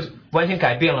主，这就是完全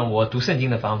改变了我读圣经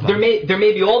的方法。There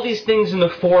may be all these things in the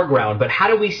foreground, but how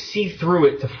do we see through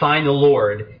it to find the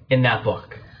Lord in that book?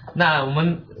 那我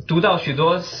们读到许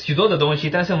多的东西，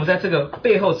但是我们在这个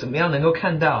背后怎么样能够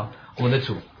看到我们的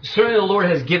主？ Certainly the Lord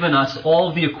has given us all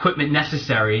of the equipment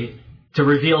necessary to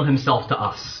reveal Himself to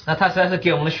us. 那他实在是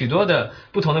给我们许多的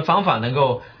不同的方法，能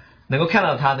够看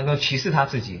到他，能够启示他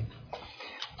自己。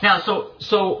Now,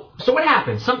 so what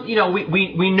happens?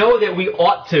 We know that we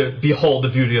ought to behold the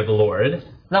beauty of the Lord.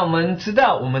 那我们知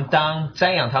道，我们当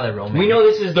瞻仰他的荣 We 美。 know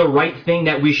this is the right thing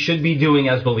that we should be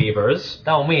doing as believers.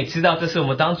 但我们也知道，这是我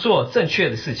们当做正确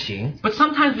的事情。 But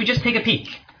sometimes we just take a peek,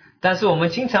 但是我们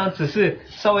经常只是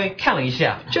稍微看了一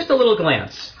下， just a little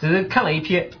glance. 只是看了一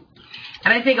瞥。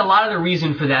 And I think a lot of the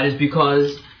reason for that is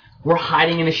because we're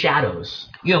hiding in the shadows.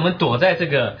 因为我们躲在这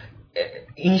个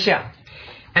阴下。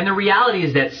 And the reality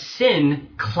is that sin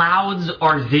clouds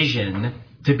our vision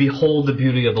to behold the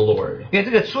beauty of the Lord. 因为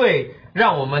这个罪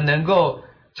让我们能够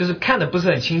就是看得不是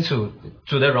很清楚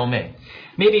主的荣美。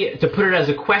 Maybe to put it as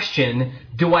a question,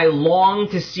 do I long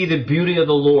to see the beauty of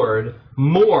the Lord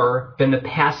more than the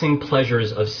passing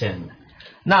pleasures of sin?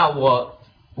 那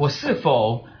我是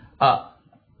否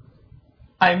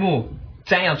爱慕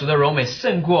瞻仰主的荣美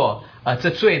胜过这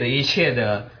罪的一切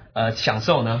的享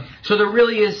受呢？ So there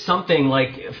really is something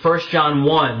like 1 John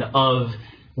 1 of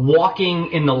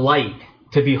walking in the light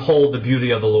to behold the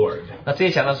beauty of the Lord. 那这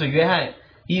里讲到是约翰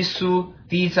一书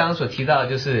第1章所提到的，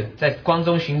就是在光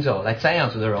中行走，来瞻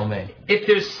仰主的荣美。 If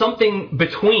there's something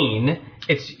between,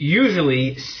 it's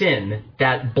usually sin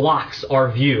that blocks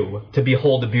our view to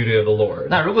behold the beauty of the Lord.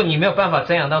 那如果你没有办法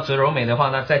瞻仰到主的荣美的话，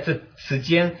那在这时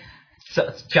间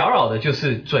搅扰的就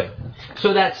是罪。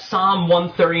 So that Psalm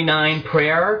 139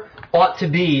 prayer ought to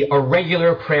be a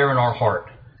regular prayer in our heart.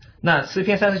 那诗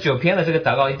篇39篇的这个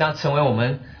祷告应当成为我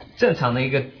们正常的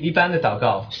一般的祷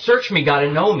告， Search me, God,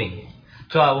 and know me.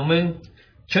 是吧？我们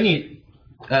求你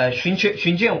寻见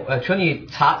求你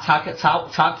查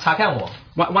看我。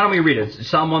 Why don't we read it?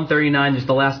 Psalm 139, just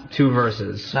the last 2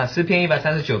 verses. 那诗篇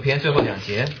139篇最后2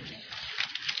节。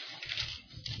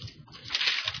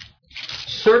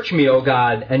 Search me, O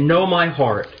God, and know my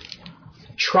heart.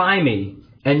 Try me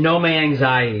and know my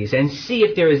anxieties, and see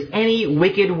if there is any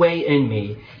wicked way in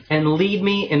me, and lead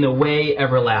me in the way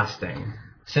everlasting.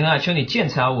 神啊，求你鉴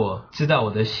察我，知道我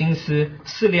的心思，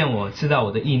试炼我，知道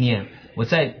我的意念。我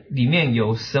在里面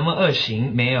有什么恶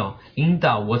行没有？引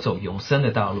导我走永生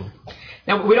的道路。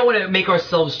 Now, we don't want to make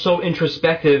ourselves so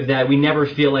introspective that we never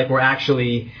feel like we're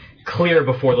actually clear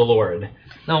before the Lord.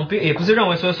 那我们也不是认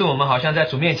为说是我们好像在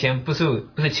主面前不是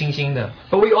清新的，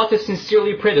 But we ought to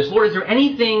sincerely pray this. Lord, is there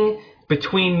anything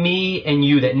between me and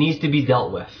you that needs to be dealt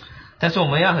with? 但是我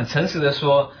们要很诚实的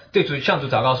说，对主向主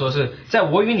祷告说是在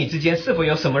我与你之间是否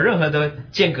有什么任何的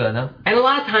间隔呢？ And a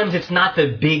lot of times it's not the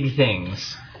big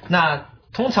things. 那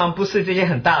通常不是这些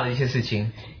很大的一些事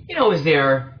情， You know, is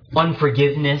there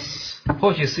unforgiveness,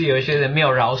 或许是有一些人没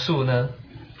有饶恕呢，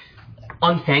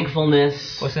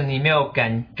 unthankfulness? 或是你没有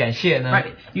感谢呢？ Right.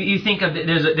 You think of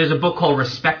there's a book called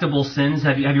Respectable Sins.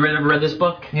 Have you ever read this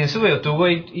book? 你是不是有读过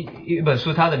一本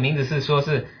书？它的名字是说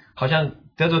是好像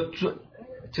得着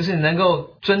就是能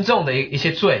够尊重的一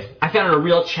些罪。 I found it a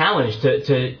real challenge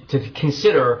to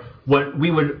consider what we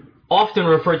would often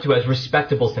refer to as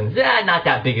respectable sins. Not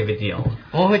that big of a deal.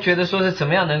 我们会觉得说是怎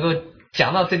么样能够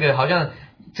讲到这个，好像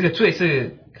这个罪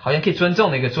是好像可以尊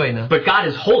重的一个罪呢？ But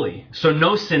God is holy, so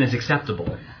no sin is acceptable.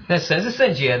 那神是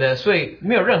圣洁的，所以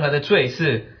没有任何的罪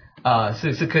是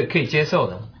可以接受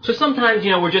的。So sometimes,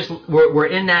 we're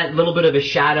in that little bit of a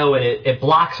shadow, and it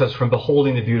blocks us from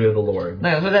beholding the beauty of the Lord.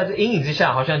 那有时候在这阴影之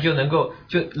下，好像就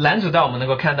拦阻到我们能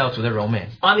够看到主的荣美。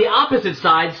On the opposite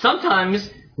side, sometimes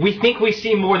we think we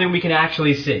see more than we can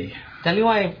actually see. 但另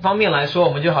外一方面来说，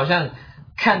我们就好像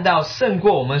看到胜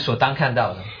过我们所当看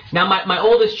到的。Now, my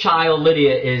oldest child,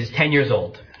 Lydia, is 10 years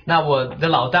old. 那我的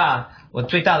老大，我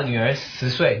最大的女儿10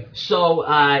岁。So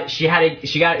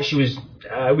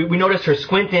we noticed her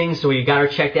squinting, so we got her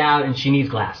checked out, and she needs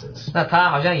glasses. 那她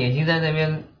好像眼睛在那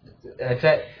边，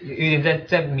有点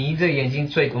在迷着眼睛，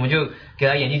所以我们就给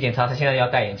她眼睛检查，她现在要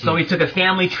戴眼镜。 So we took a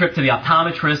family trip to the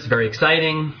optometrist, very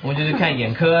exciting. 我们就去看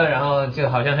眼科，然后就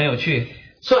好像很有趣。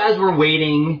So as we're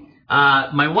waiting,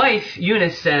 my wife,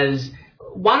 Eunice, says,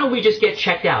 why don't we just get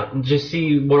checked out and just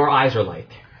see what our eyes are like?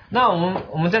 那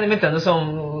我们在那边等的时候，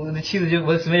我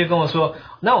的姊妹就跟我说，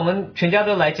那我们全家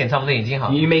都来检查我们的眼睛好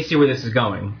了。 You may see where this is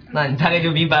going. 那你大概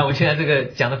就明白我现在这个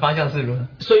讲的方向是如何。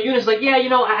So Eunice is like, yeah,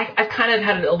 I've kind of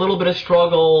had a little bit of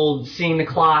struggle seeing the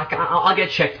clock. I'll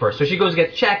get checked first. So she goes to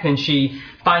get checked, and she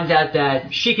finds out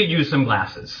that she could use some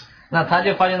glasses. 那他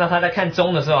就发现到他在看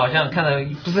钟的时候好像看得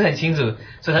不是很清楚，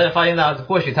所以他就发现到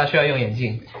或许他需要用眼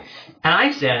镜。 And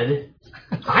I said,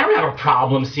 I don't have a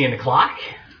problem seeing the clock.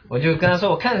 我就跟他说，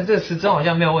我看着这个时钟好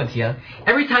像没有问题啊。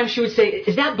 Every time she would say,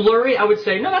 is that blurry? I would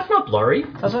say, no, that's not blurry.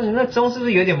 他说你那钟是不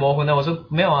是有点模糊呢？我说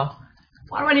没有啊。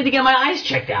 Why do I need to get my eyes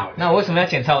checked out? 那我为什么要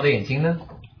检查我的眼睛呢？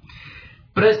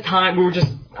 But as time, we were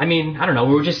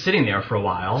just sitting there for a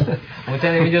while. 我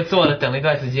在那边就坐了，等了一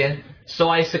段时间。So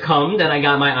I succumbed and I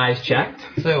got my eyes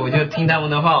checked. 所以我就听他们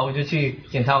的话，我就去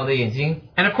检查我的眼睛。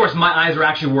 And of course, my eyes were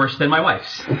actually worse than my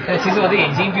wife's. 但其实我的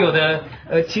眼睛比我的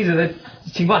妻子的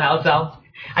情况还要糟。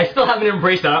 I still haven't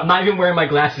embraced that. I'm not even wearing my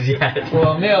glasses yet.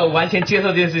 我没有完全接受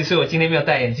这件事情，所以我今天没有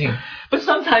戴眼镜。 But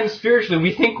sometimes spiritually,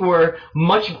 we think we're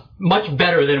much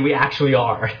better than we actually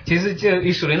are. 其实就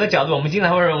以属灵的角度，我们经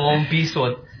常会认为我们比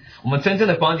我们真正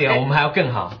的观点，我们还要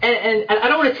更好。And I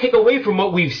don't want to take away from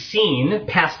what we've seen,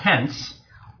 past tense.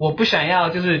 我不想要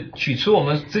就是取出我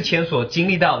们之前所经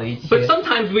历到的一切。 But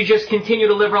sometimes we just continue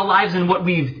to live our lives in what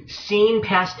we've seen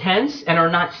past tense and are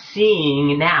not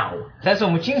seeing now. 但是我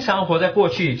们经常活在过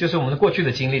去，就是我们的过去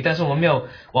的经历，但是我们没有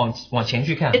往前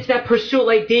去看。 It's that pursuit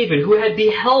like David, who had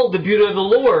beheld the beauty of the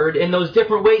Lord in those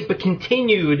different ways, but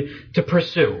continued to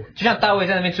pursue. 就像大卫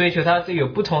在那边追求，他有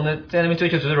不同的在那边追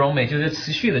求主的荣美，就是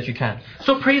持续的去看。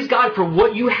 So praise God for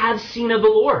what you have seen of the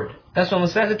Lord. 但是我们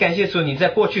实在是感谢主，你在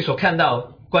过去所看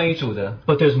到关于主的，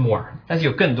 But there's more. 但是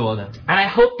有更多的。 And I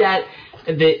hope that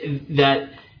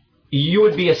you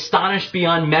would be astonished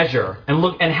beyond measure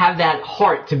and have that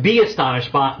heart to be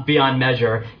astonished beyond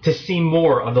measure to see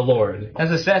more of the Lord. 但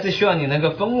是实在是希望你能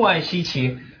够分外稀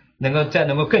奇，能够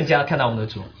更加看到我们的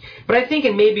主。 But I think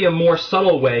in maybe a more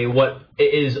subtle way, what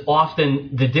is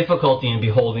often the difficulty in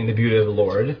beholding the beauty of the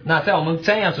Lord 那在我们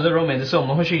瞻仰主的荣美的时候，我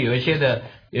们会去有一些的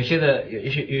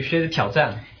挑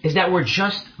战， is that we're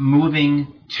just moving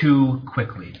too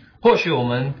quickly. 或许我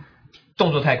们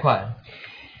动作太快了。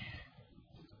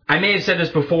 I may have said this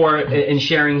before in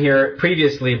sharing here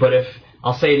previously, but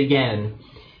I'll say it again.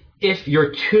 If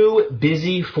you're too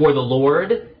busy for the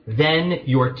Lord, then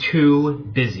you're too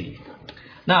busy.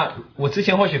 那我之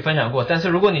前或许分享过，但是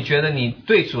如果你觉得你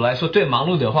对主来说最忙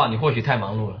碌的话，你或许太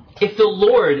忙碌了。 If the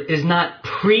Lord is not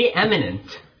preeminent,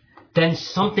 then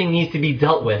something needs to be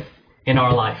dealt with in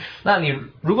our life. 那你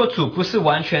如果主不是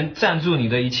完全占住你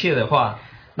的一切的话，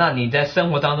那你在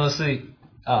生活当中是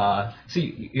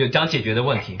有将解决的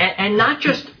问题。 And not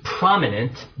just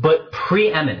prominent, but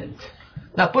preeminent.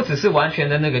 那不只是完全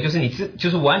的那个，就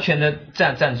是完全的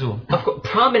占住。 Of course,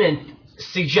 prominent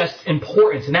suggests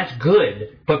importance, and that's good,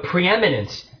 but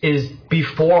preeminence is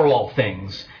before all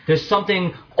things. There's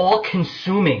something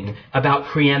all-consuming about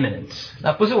preeminence.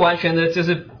 那不是完全的，就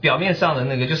是表面上的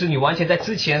那个，就是你完全在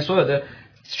之前所有的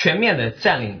全面的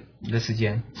占领你的时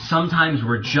间。 Sometimes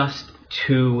we're just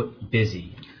too busy.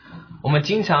 我们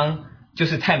经常就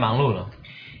是太忙碌了。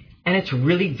 And it's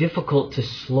really difficult to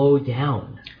slow down.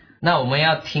 那我们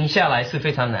要停下来是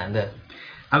非常难的。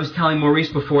 I was telling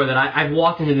Maurice before that I've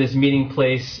walked into this meeting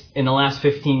place in the last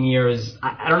 15 years,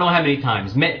 I don't know how many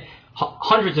times,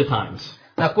 hundreds of times.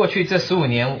 那过去这15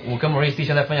年，我跟 Maurice 弟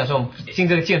兄在分享说，我们进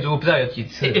这个建筑物不知道有几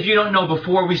次。 If you don't know,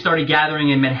 before we started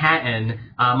gathering in Manhattan,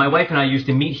 my wife and I used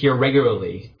to meet here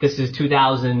regularly. This is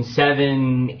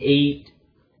 2007, 8,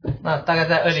 那大概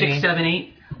在6, 7, 8.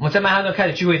 我们在曼哈顿开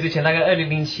始聚会之前，大概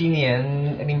2007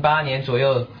年、08年左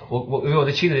右，我与我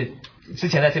的妻子之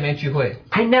前在这边聚会，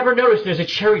 I never noticed there's a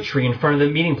cherry tree in front of the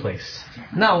meeting place.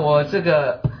 那我这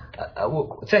个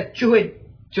我在聚会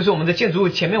就是我们的建筑物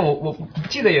前面，我不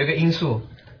记得有一个罂粟，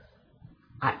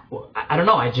 I don't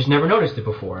know. I just never noticed it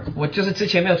before. 我就是之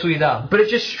前没有注意到。 But it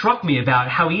just struck me about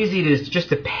how easy it is just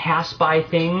to pass by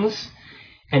things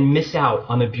and miss out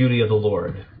on the beauty of the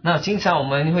Lord. 那经常我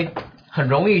们会很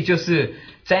容易就是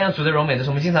瞻仰主的荣美的时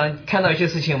候，我们经常看到一些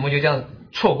事情，我们就这样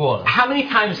错过了。 How many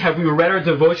times have we read our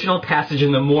devotional passage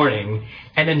in the morning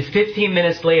and then 15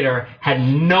 minutes later had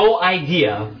no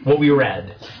idea what we read?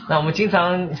 那我们经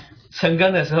常晨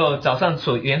更的时候，早上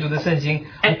所研读的圣经，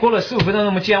我们过了15分钟，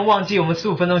我们竟然忘记我们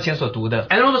15分钟前所读的。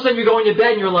 And all of a sudden you go into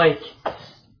bed and you're like,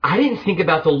 I didn't think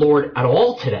about the Lord at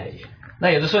all today. 那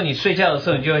有的时候你睡觉的时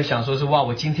候，你就会想说是哇，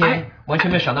我今天完全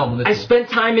没有想到我们的 I 主。 spent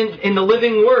time in the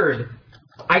living Word.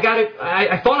 I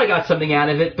thought I got something out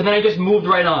of it, but then I just moved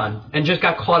right on and just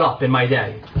got caught up in my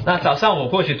day. 那早上我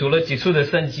或许读了几处的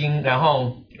圣经，然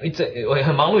后我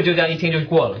很忙碌，就这样一天就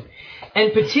过了。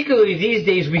 And particularly these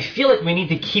days, we feel like we need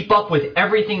to keep up with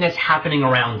everything that's happening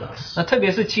around us. 那特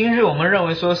别是今日，我们认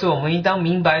为说是我们应当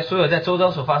明白所有在周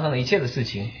遭所发生的一切的事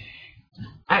情。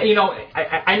I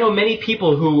know many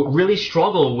people who really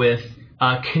struggle with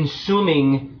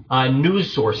consuming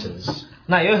news sources.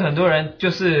 那有很多人就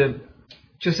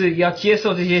是要接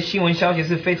受这些新闻消息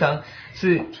是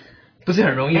不是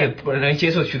很容易的，不能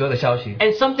接受许多的消息。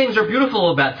 And some things are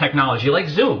beautiful about technology, like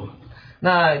Zoom.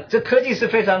 那这科技是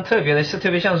非常特别的，是特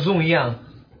别像 Zoom 一样。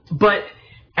 But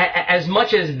as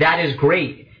much as that is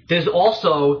great, there's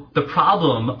also the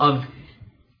problem of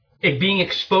it being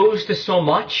exposed to so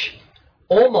much.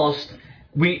 Almost,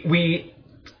 we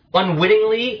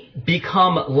unwittingly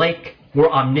become like we're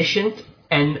omniscient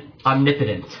and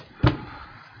omnipotent.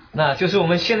 那就是我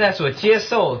们现在所接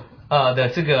受的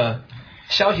这个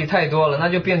消息太多了，那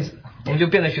我们就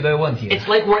变得许多的问题了。 It's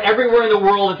like we're everywhere in the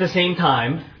world at the same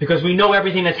time because we know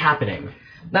everything that's happening.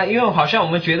 那因为好像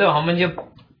我们觉得我们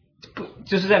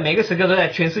就是在每个时刻都在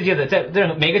全世界的在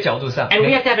每个角度上， And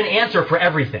we have to have an answer for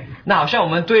everything. 那好像我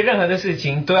们对任何的事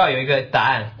情都要有一个答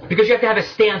案， Because you have to have a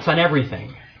stance on everything.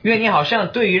 因为你好像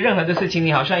对于任何的事情，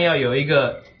你好像要有一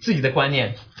个自己的观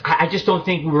念。 I just don't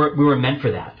think we were meant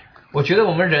for that. 我觉得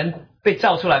我们人被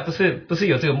造出来不是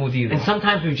有这个目的的。 And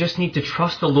sometimes we just need to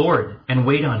trust the Lord and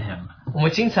wait on Him.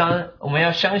 我们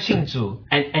要相信主，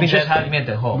 And 并在他里面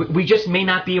等候。 we just may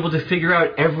not be able to figure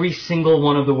out every single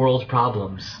one of the world's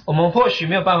problems. 我们或许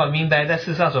没有办法明白在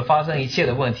世上所发生一切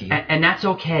的问题， And that's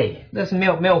okay. 那是没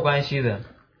有关系的。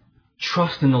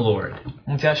 Trust in the Lord.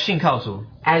 我们只要信靠主。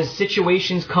 As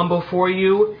situations come before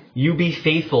you, you be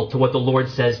faithful to what the Lord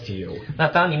says to you. 那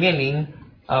当你面临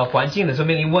环境的时候，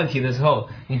面临问题的时候，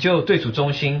你就对主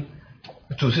忠心，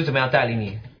主是怎么样带领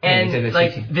你面临这 And 个事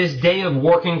like 情。 this day of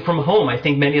working from home, I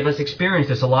think many of us experience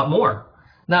this a lot more.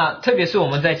 那特别是我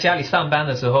们在家里上班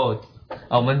的时候，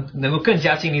我们能够更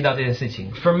加经历到这件事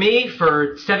情。 For me,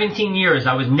 for 17 years,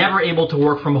 I was never able to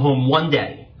work from home one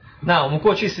day. 那我们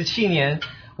过去17年，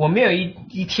我没有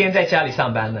一天在家里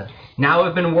上班的。 Now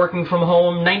I've been working from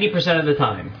home 90% of the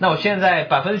time. 那我现在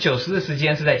90%的时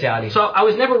间是在家里。 So I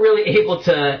was never really able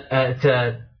to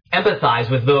empathize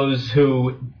with those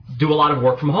who do a lot of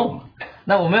work from home.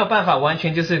 那我没有办法完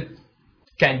全就是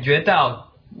感觉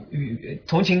到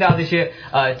同情到这些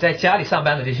在家里上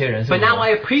班的这些人。 But now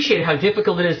I appreciate how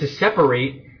difficult it is to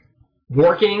separate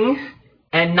working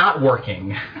and not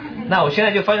working. 那我现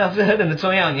在就发现是何等的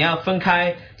重要，你要分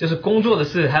开就是工作的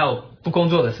事还有不工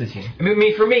作的事情。 I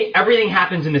mean, for me, everything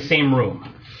happens in the same room.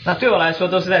 那对我来说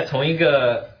都是在同一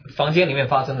个房间里面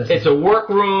发生的事 It's 情。 a work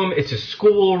room, it's a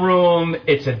school room,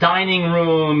 it's a dining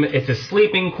room, it's a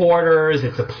sleeping quarters,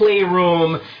 it's a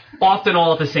playroom, often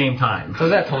all at the same time. 都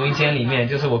在同一间里面，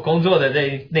就是我工作的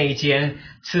那一间，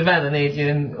吃饭的那一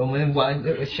间，我们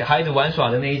小孩子玩耍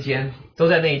的那一间，都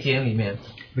在那一间里面。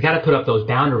 We got to put up those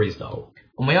boundaries, though.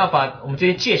 我们要把我们这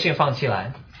些界限放起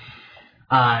来。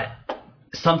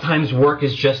 Sometimes work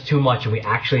is just too much, and we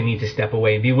actually need to step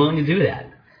away and be willing to do that.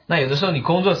 那有的时候你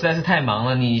工作实在是太忙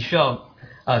了，你需要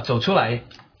走出来。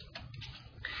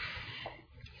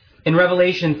 In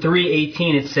Revelation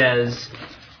 3:18, it says,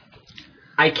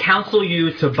 I counsel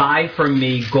you to buy from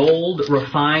me gold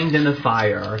refined in the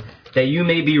fire, that you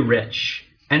may be rich,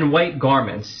 and white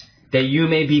garments, that you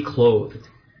may be clothed,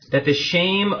 that the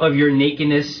shame of your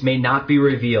nakedness may not be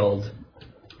revealed,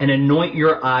 and anoint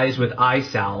your eyes with eye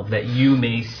salve, that you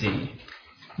may see.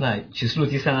 那启示录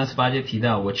第3章18节提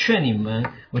到，我劝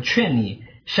你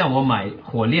向我买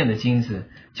火炼的金子，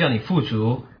叫你富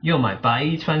足，又买白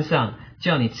衣穿上，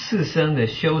叫你赤身的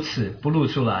羞耻不露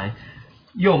出来，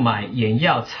又买眼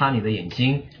药擦你的眼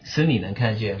睛，使你能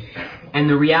看见。 And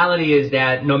the reality is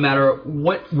that no matter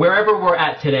wherever we're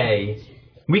at today,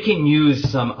 we can use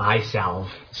some eye salve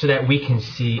so that we can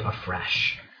see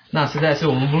afresh. 那实在是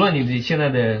我们不论你现在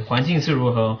的环境是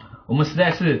如何，我们实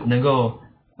在是能够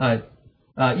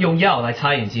用药来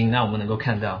擦眼睛，那我们能够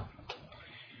看到。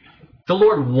 The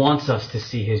Lord wants us to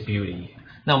see His beauty.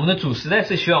 那我们的主实在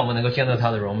是希望我们能够见到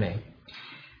他的荣美。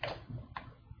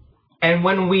 And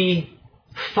when we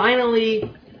finally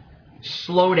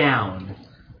slow down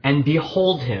and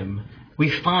behold Him, we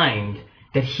find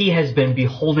that He has been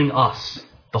beholding us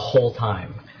the whole time.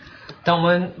 当我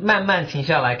们慢慢停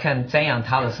下来看瞻仰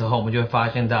他的时候，我们就会发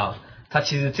现到，他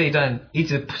其实这一段一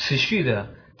直持续的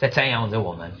在瞻仰着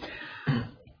我们。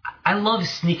 I love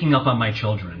sneaking up on my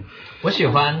children. 我喜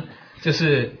欢就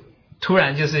是突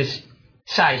然就是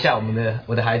吓一下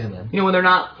我的孩子们。 You know,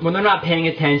 when they're not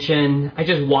paying attention, I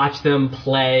just watch them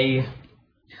play.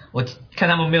 我看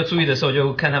他们没有注意的时候，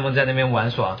就看他们在那边玩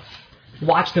耍，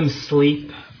 Watch them sleep.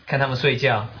 看他们睡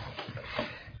觉。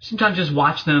 Sometimes just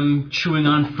watch them chewing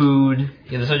on food.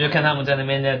 有的时候就看他们在那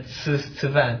边在吃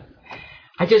饭。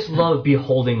 I just love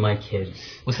beholding my kids.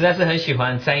 我实在是很喜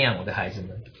欢瞻仰我的孩子们。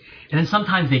 And then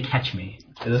sometimes they catch me.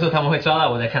 有的时候他们会抓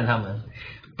到我在看他们，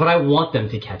 But I want them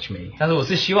to catch me. 但是我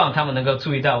是希望他们能够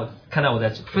注意到看到我在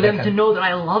For them to 看， know that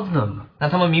I love them. 让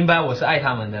他们明白我是爱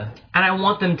他们的。 And I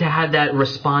want them to have that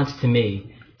response to me,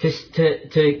 to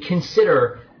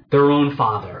consider their own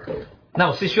father. 那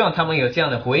我是希望他们有这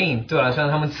样的回应，对我来说，让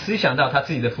他们思想到他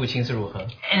自己的父亲是如何。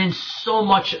 And in so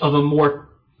much of a more,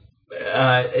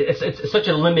 it's such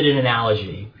a limited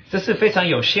analogy. 这是非常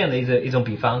有限的一种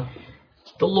比方。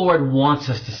 The Lord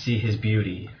wants us to see His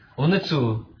beauty. 我们的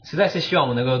主实在是希望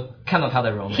我们能够看到他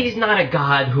的荣美。 He's not a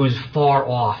God who's far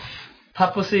off. 他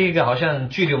不是一个好像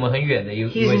距离我们很远的一位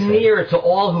He's 神。 near to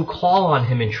all who call on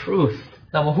Him in truth.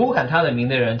 那我们呼喊他的名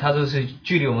的人，他都是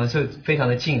距离我们是非常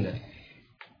的近的。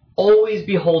 Always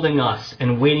beholding us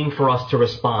and waiting for us to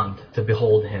respond to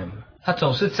behold Him. 他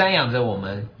总是瞻仰着我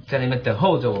们，在那边等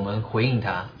候着我们回应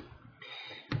他。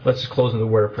 Let's close with a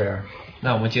word of prayer.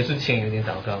 那我们结束之前有点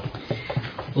祷告。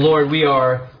 Lord, we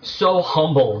are so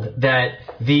humbled that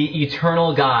the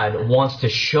eternal God wants to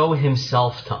show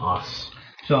Himself to us.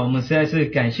 是吧？我们实在是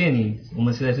感谢你，我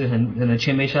们实在是很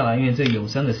谦卑下来，因为这永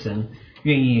生的神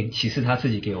愿意启示他自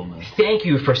己给我们。 Thank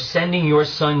you for sending your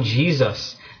Son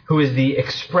Jesus, who is the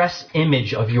express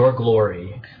image of your glory.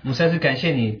 我们实在是感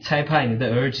谢你差派你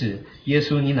的儿子耶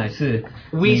稣，你乃是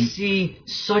We see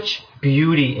such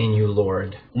beauty in you,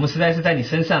 Lord. 我们实在是在你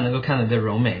身上能够看到你的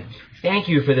荣美。 Thank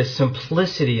you for the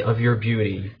simplicity of your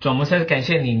beauty. 主，我们实在是感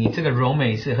谢你，你这个荣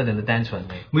美是何等的单纯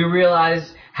的。 We realize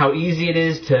how easy it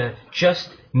is to just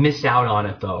miss out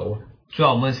on it, though. 主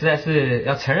啊，我们实在是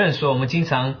要承认说，我们经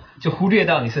常就忽略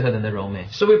到你是何等的荣美。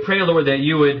 So we pray, Lord, that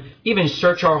you would even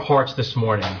search our hearts this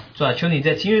morning 主啊，求你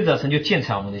在今日早晨就鉴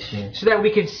察我们的心， so that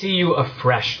we can see you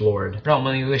afresh, Lord. 让我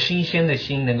们有一个新鲜的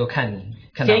心能够看你，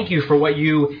看到你。 Thank you for what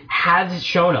you have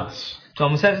shown us, 主啊，我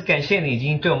们实在是感谢你已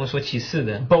经对我们所启示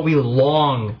的。 but we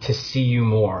long to see you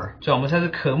more. 主啊，我们实在是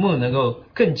渴慕能够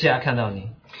更加看到你。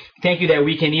 Thank you that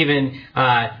we can even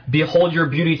behold your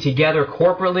beauty together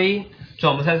corporately, 主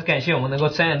啊，我们实在是感谢我们能够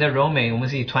瞻仰的荣美，我们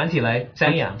是以团体来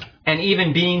瞻仰。 and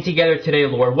even being together today,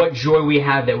 Lord. What joy we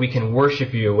have that we can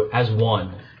worship you as one.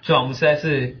 主啊，我们实在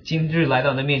是今日来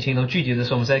到你的面前，同聚集的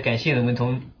时候，我们实在感谢你们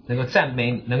能够赞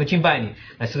美你，能够敬拜你，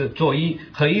乃是合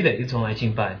一的一同来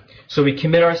敬拜。 So we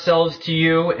commit ourselves to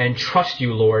you and trust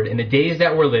you, Lord, in the days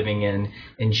that we're living in.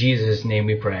 In Jesus' name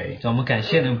we pray. 主啊，我们感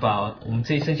谢你把我们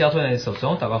这一生交托在你的手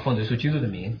中，祷告奉主耶稣基督的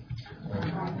名。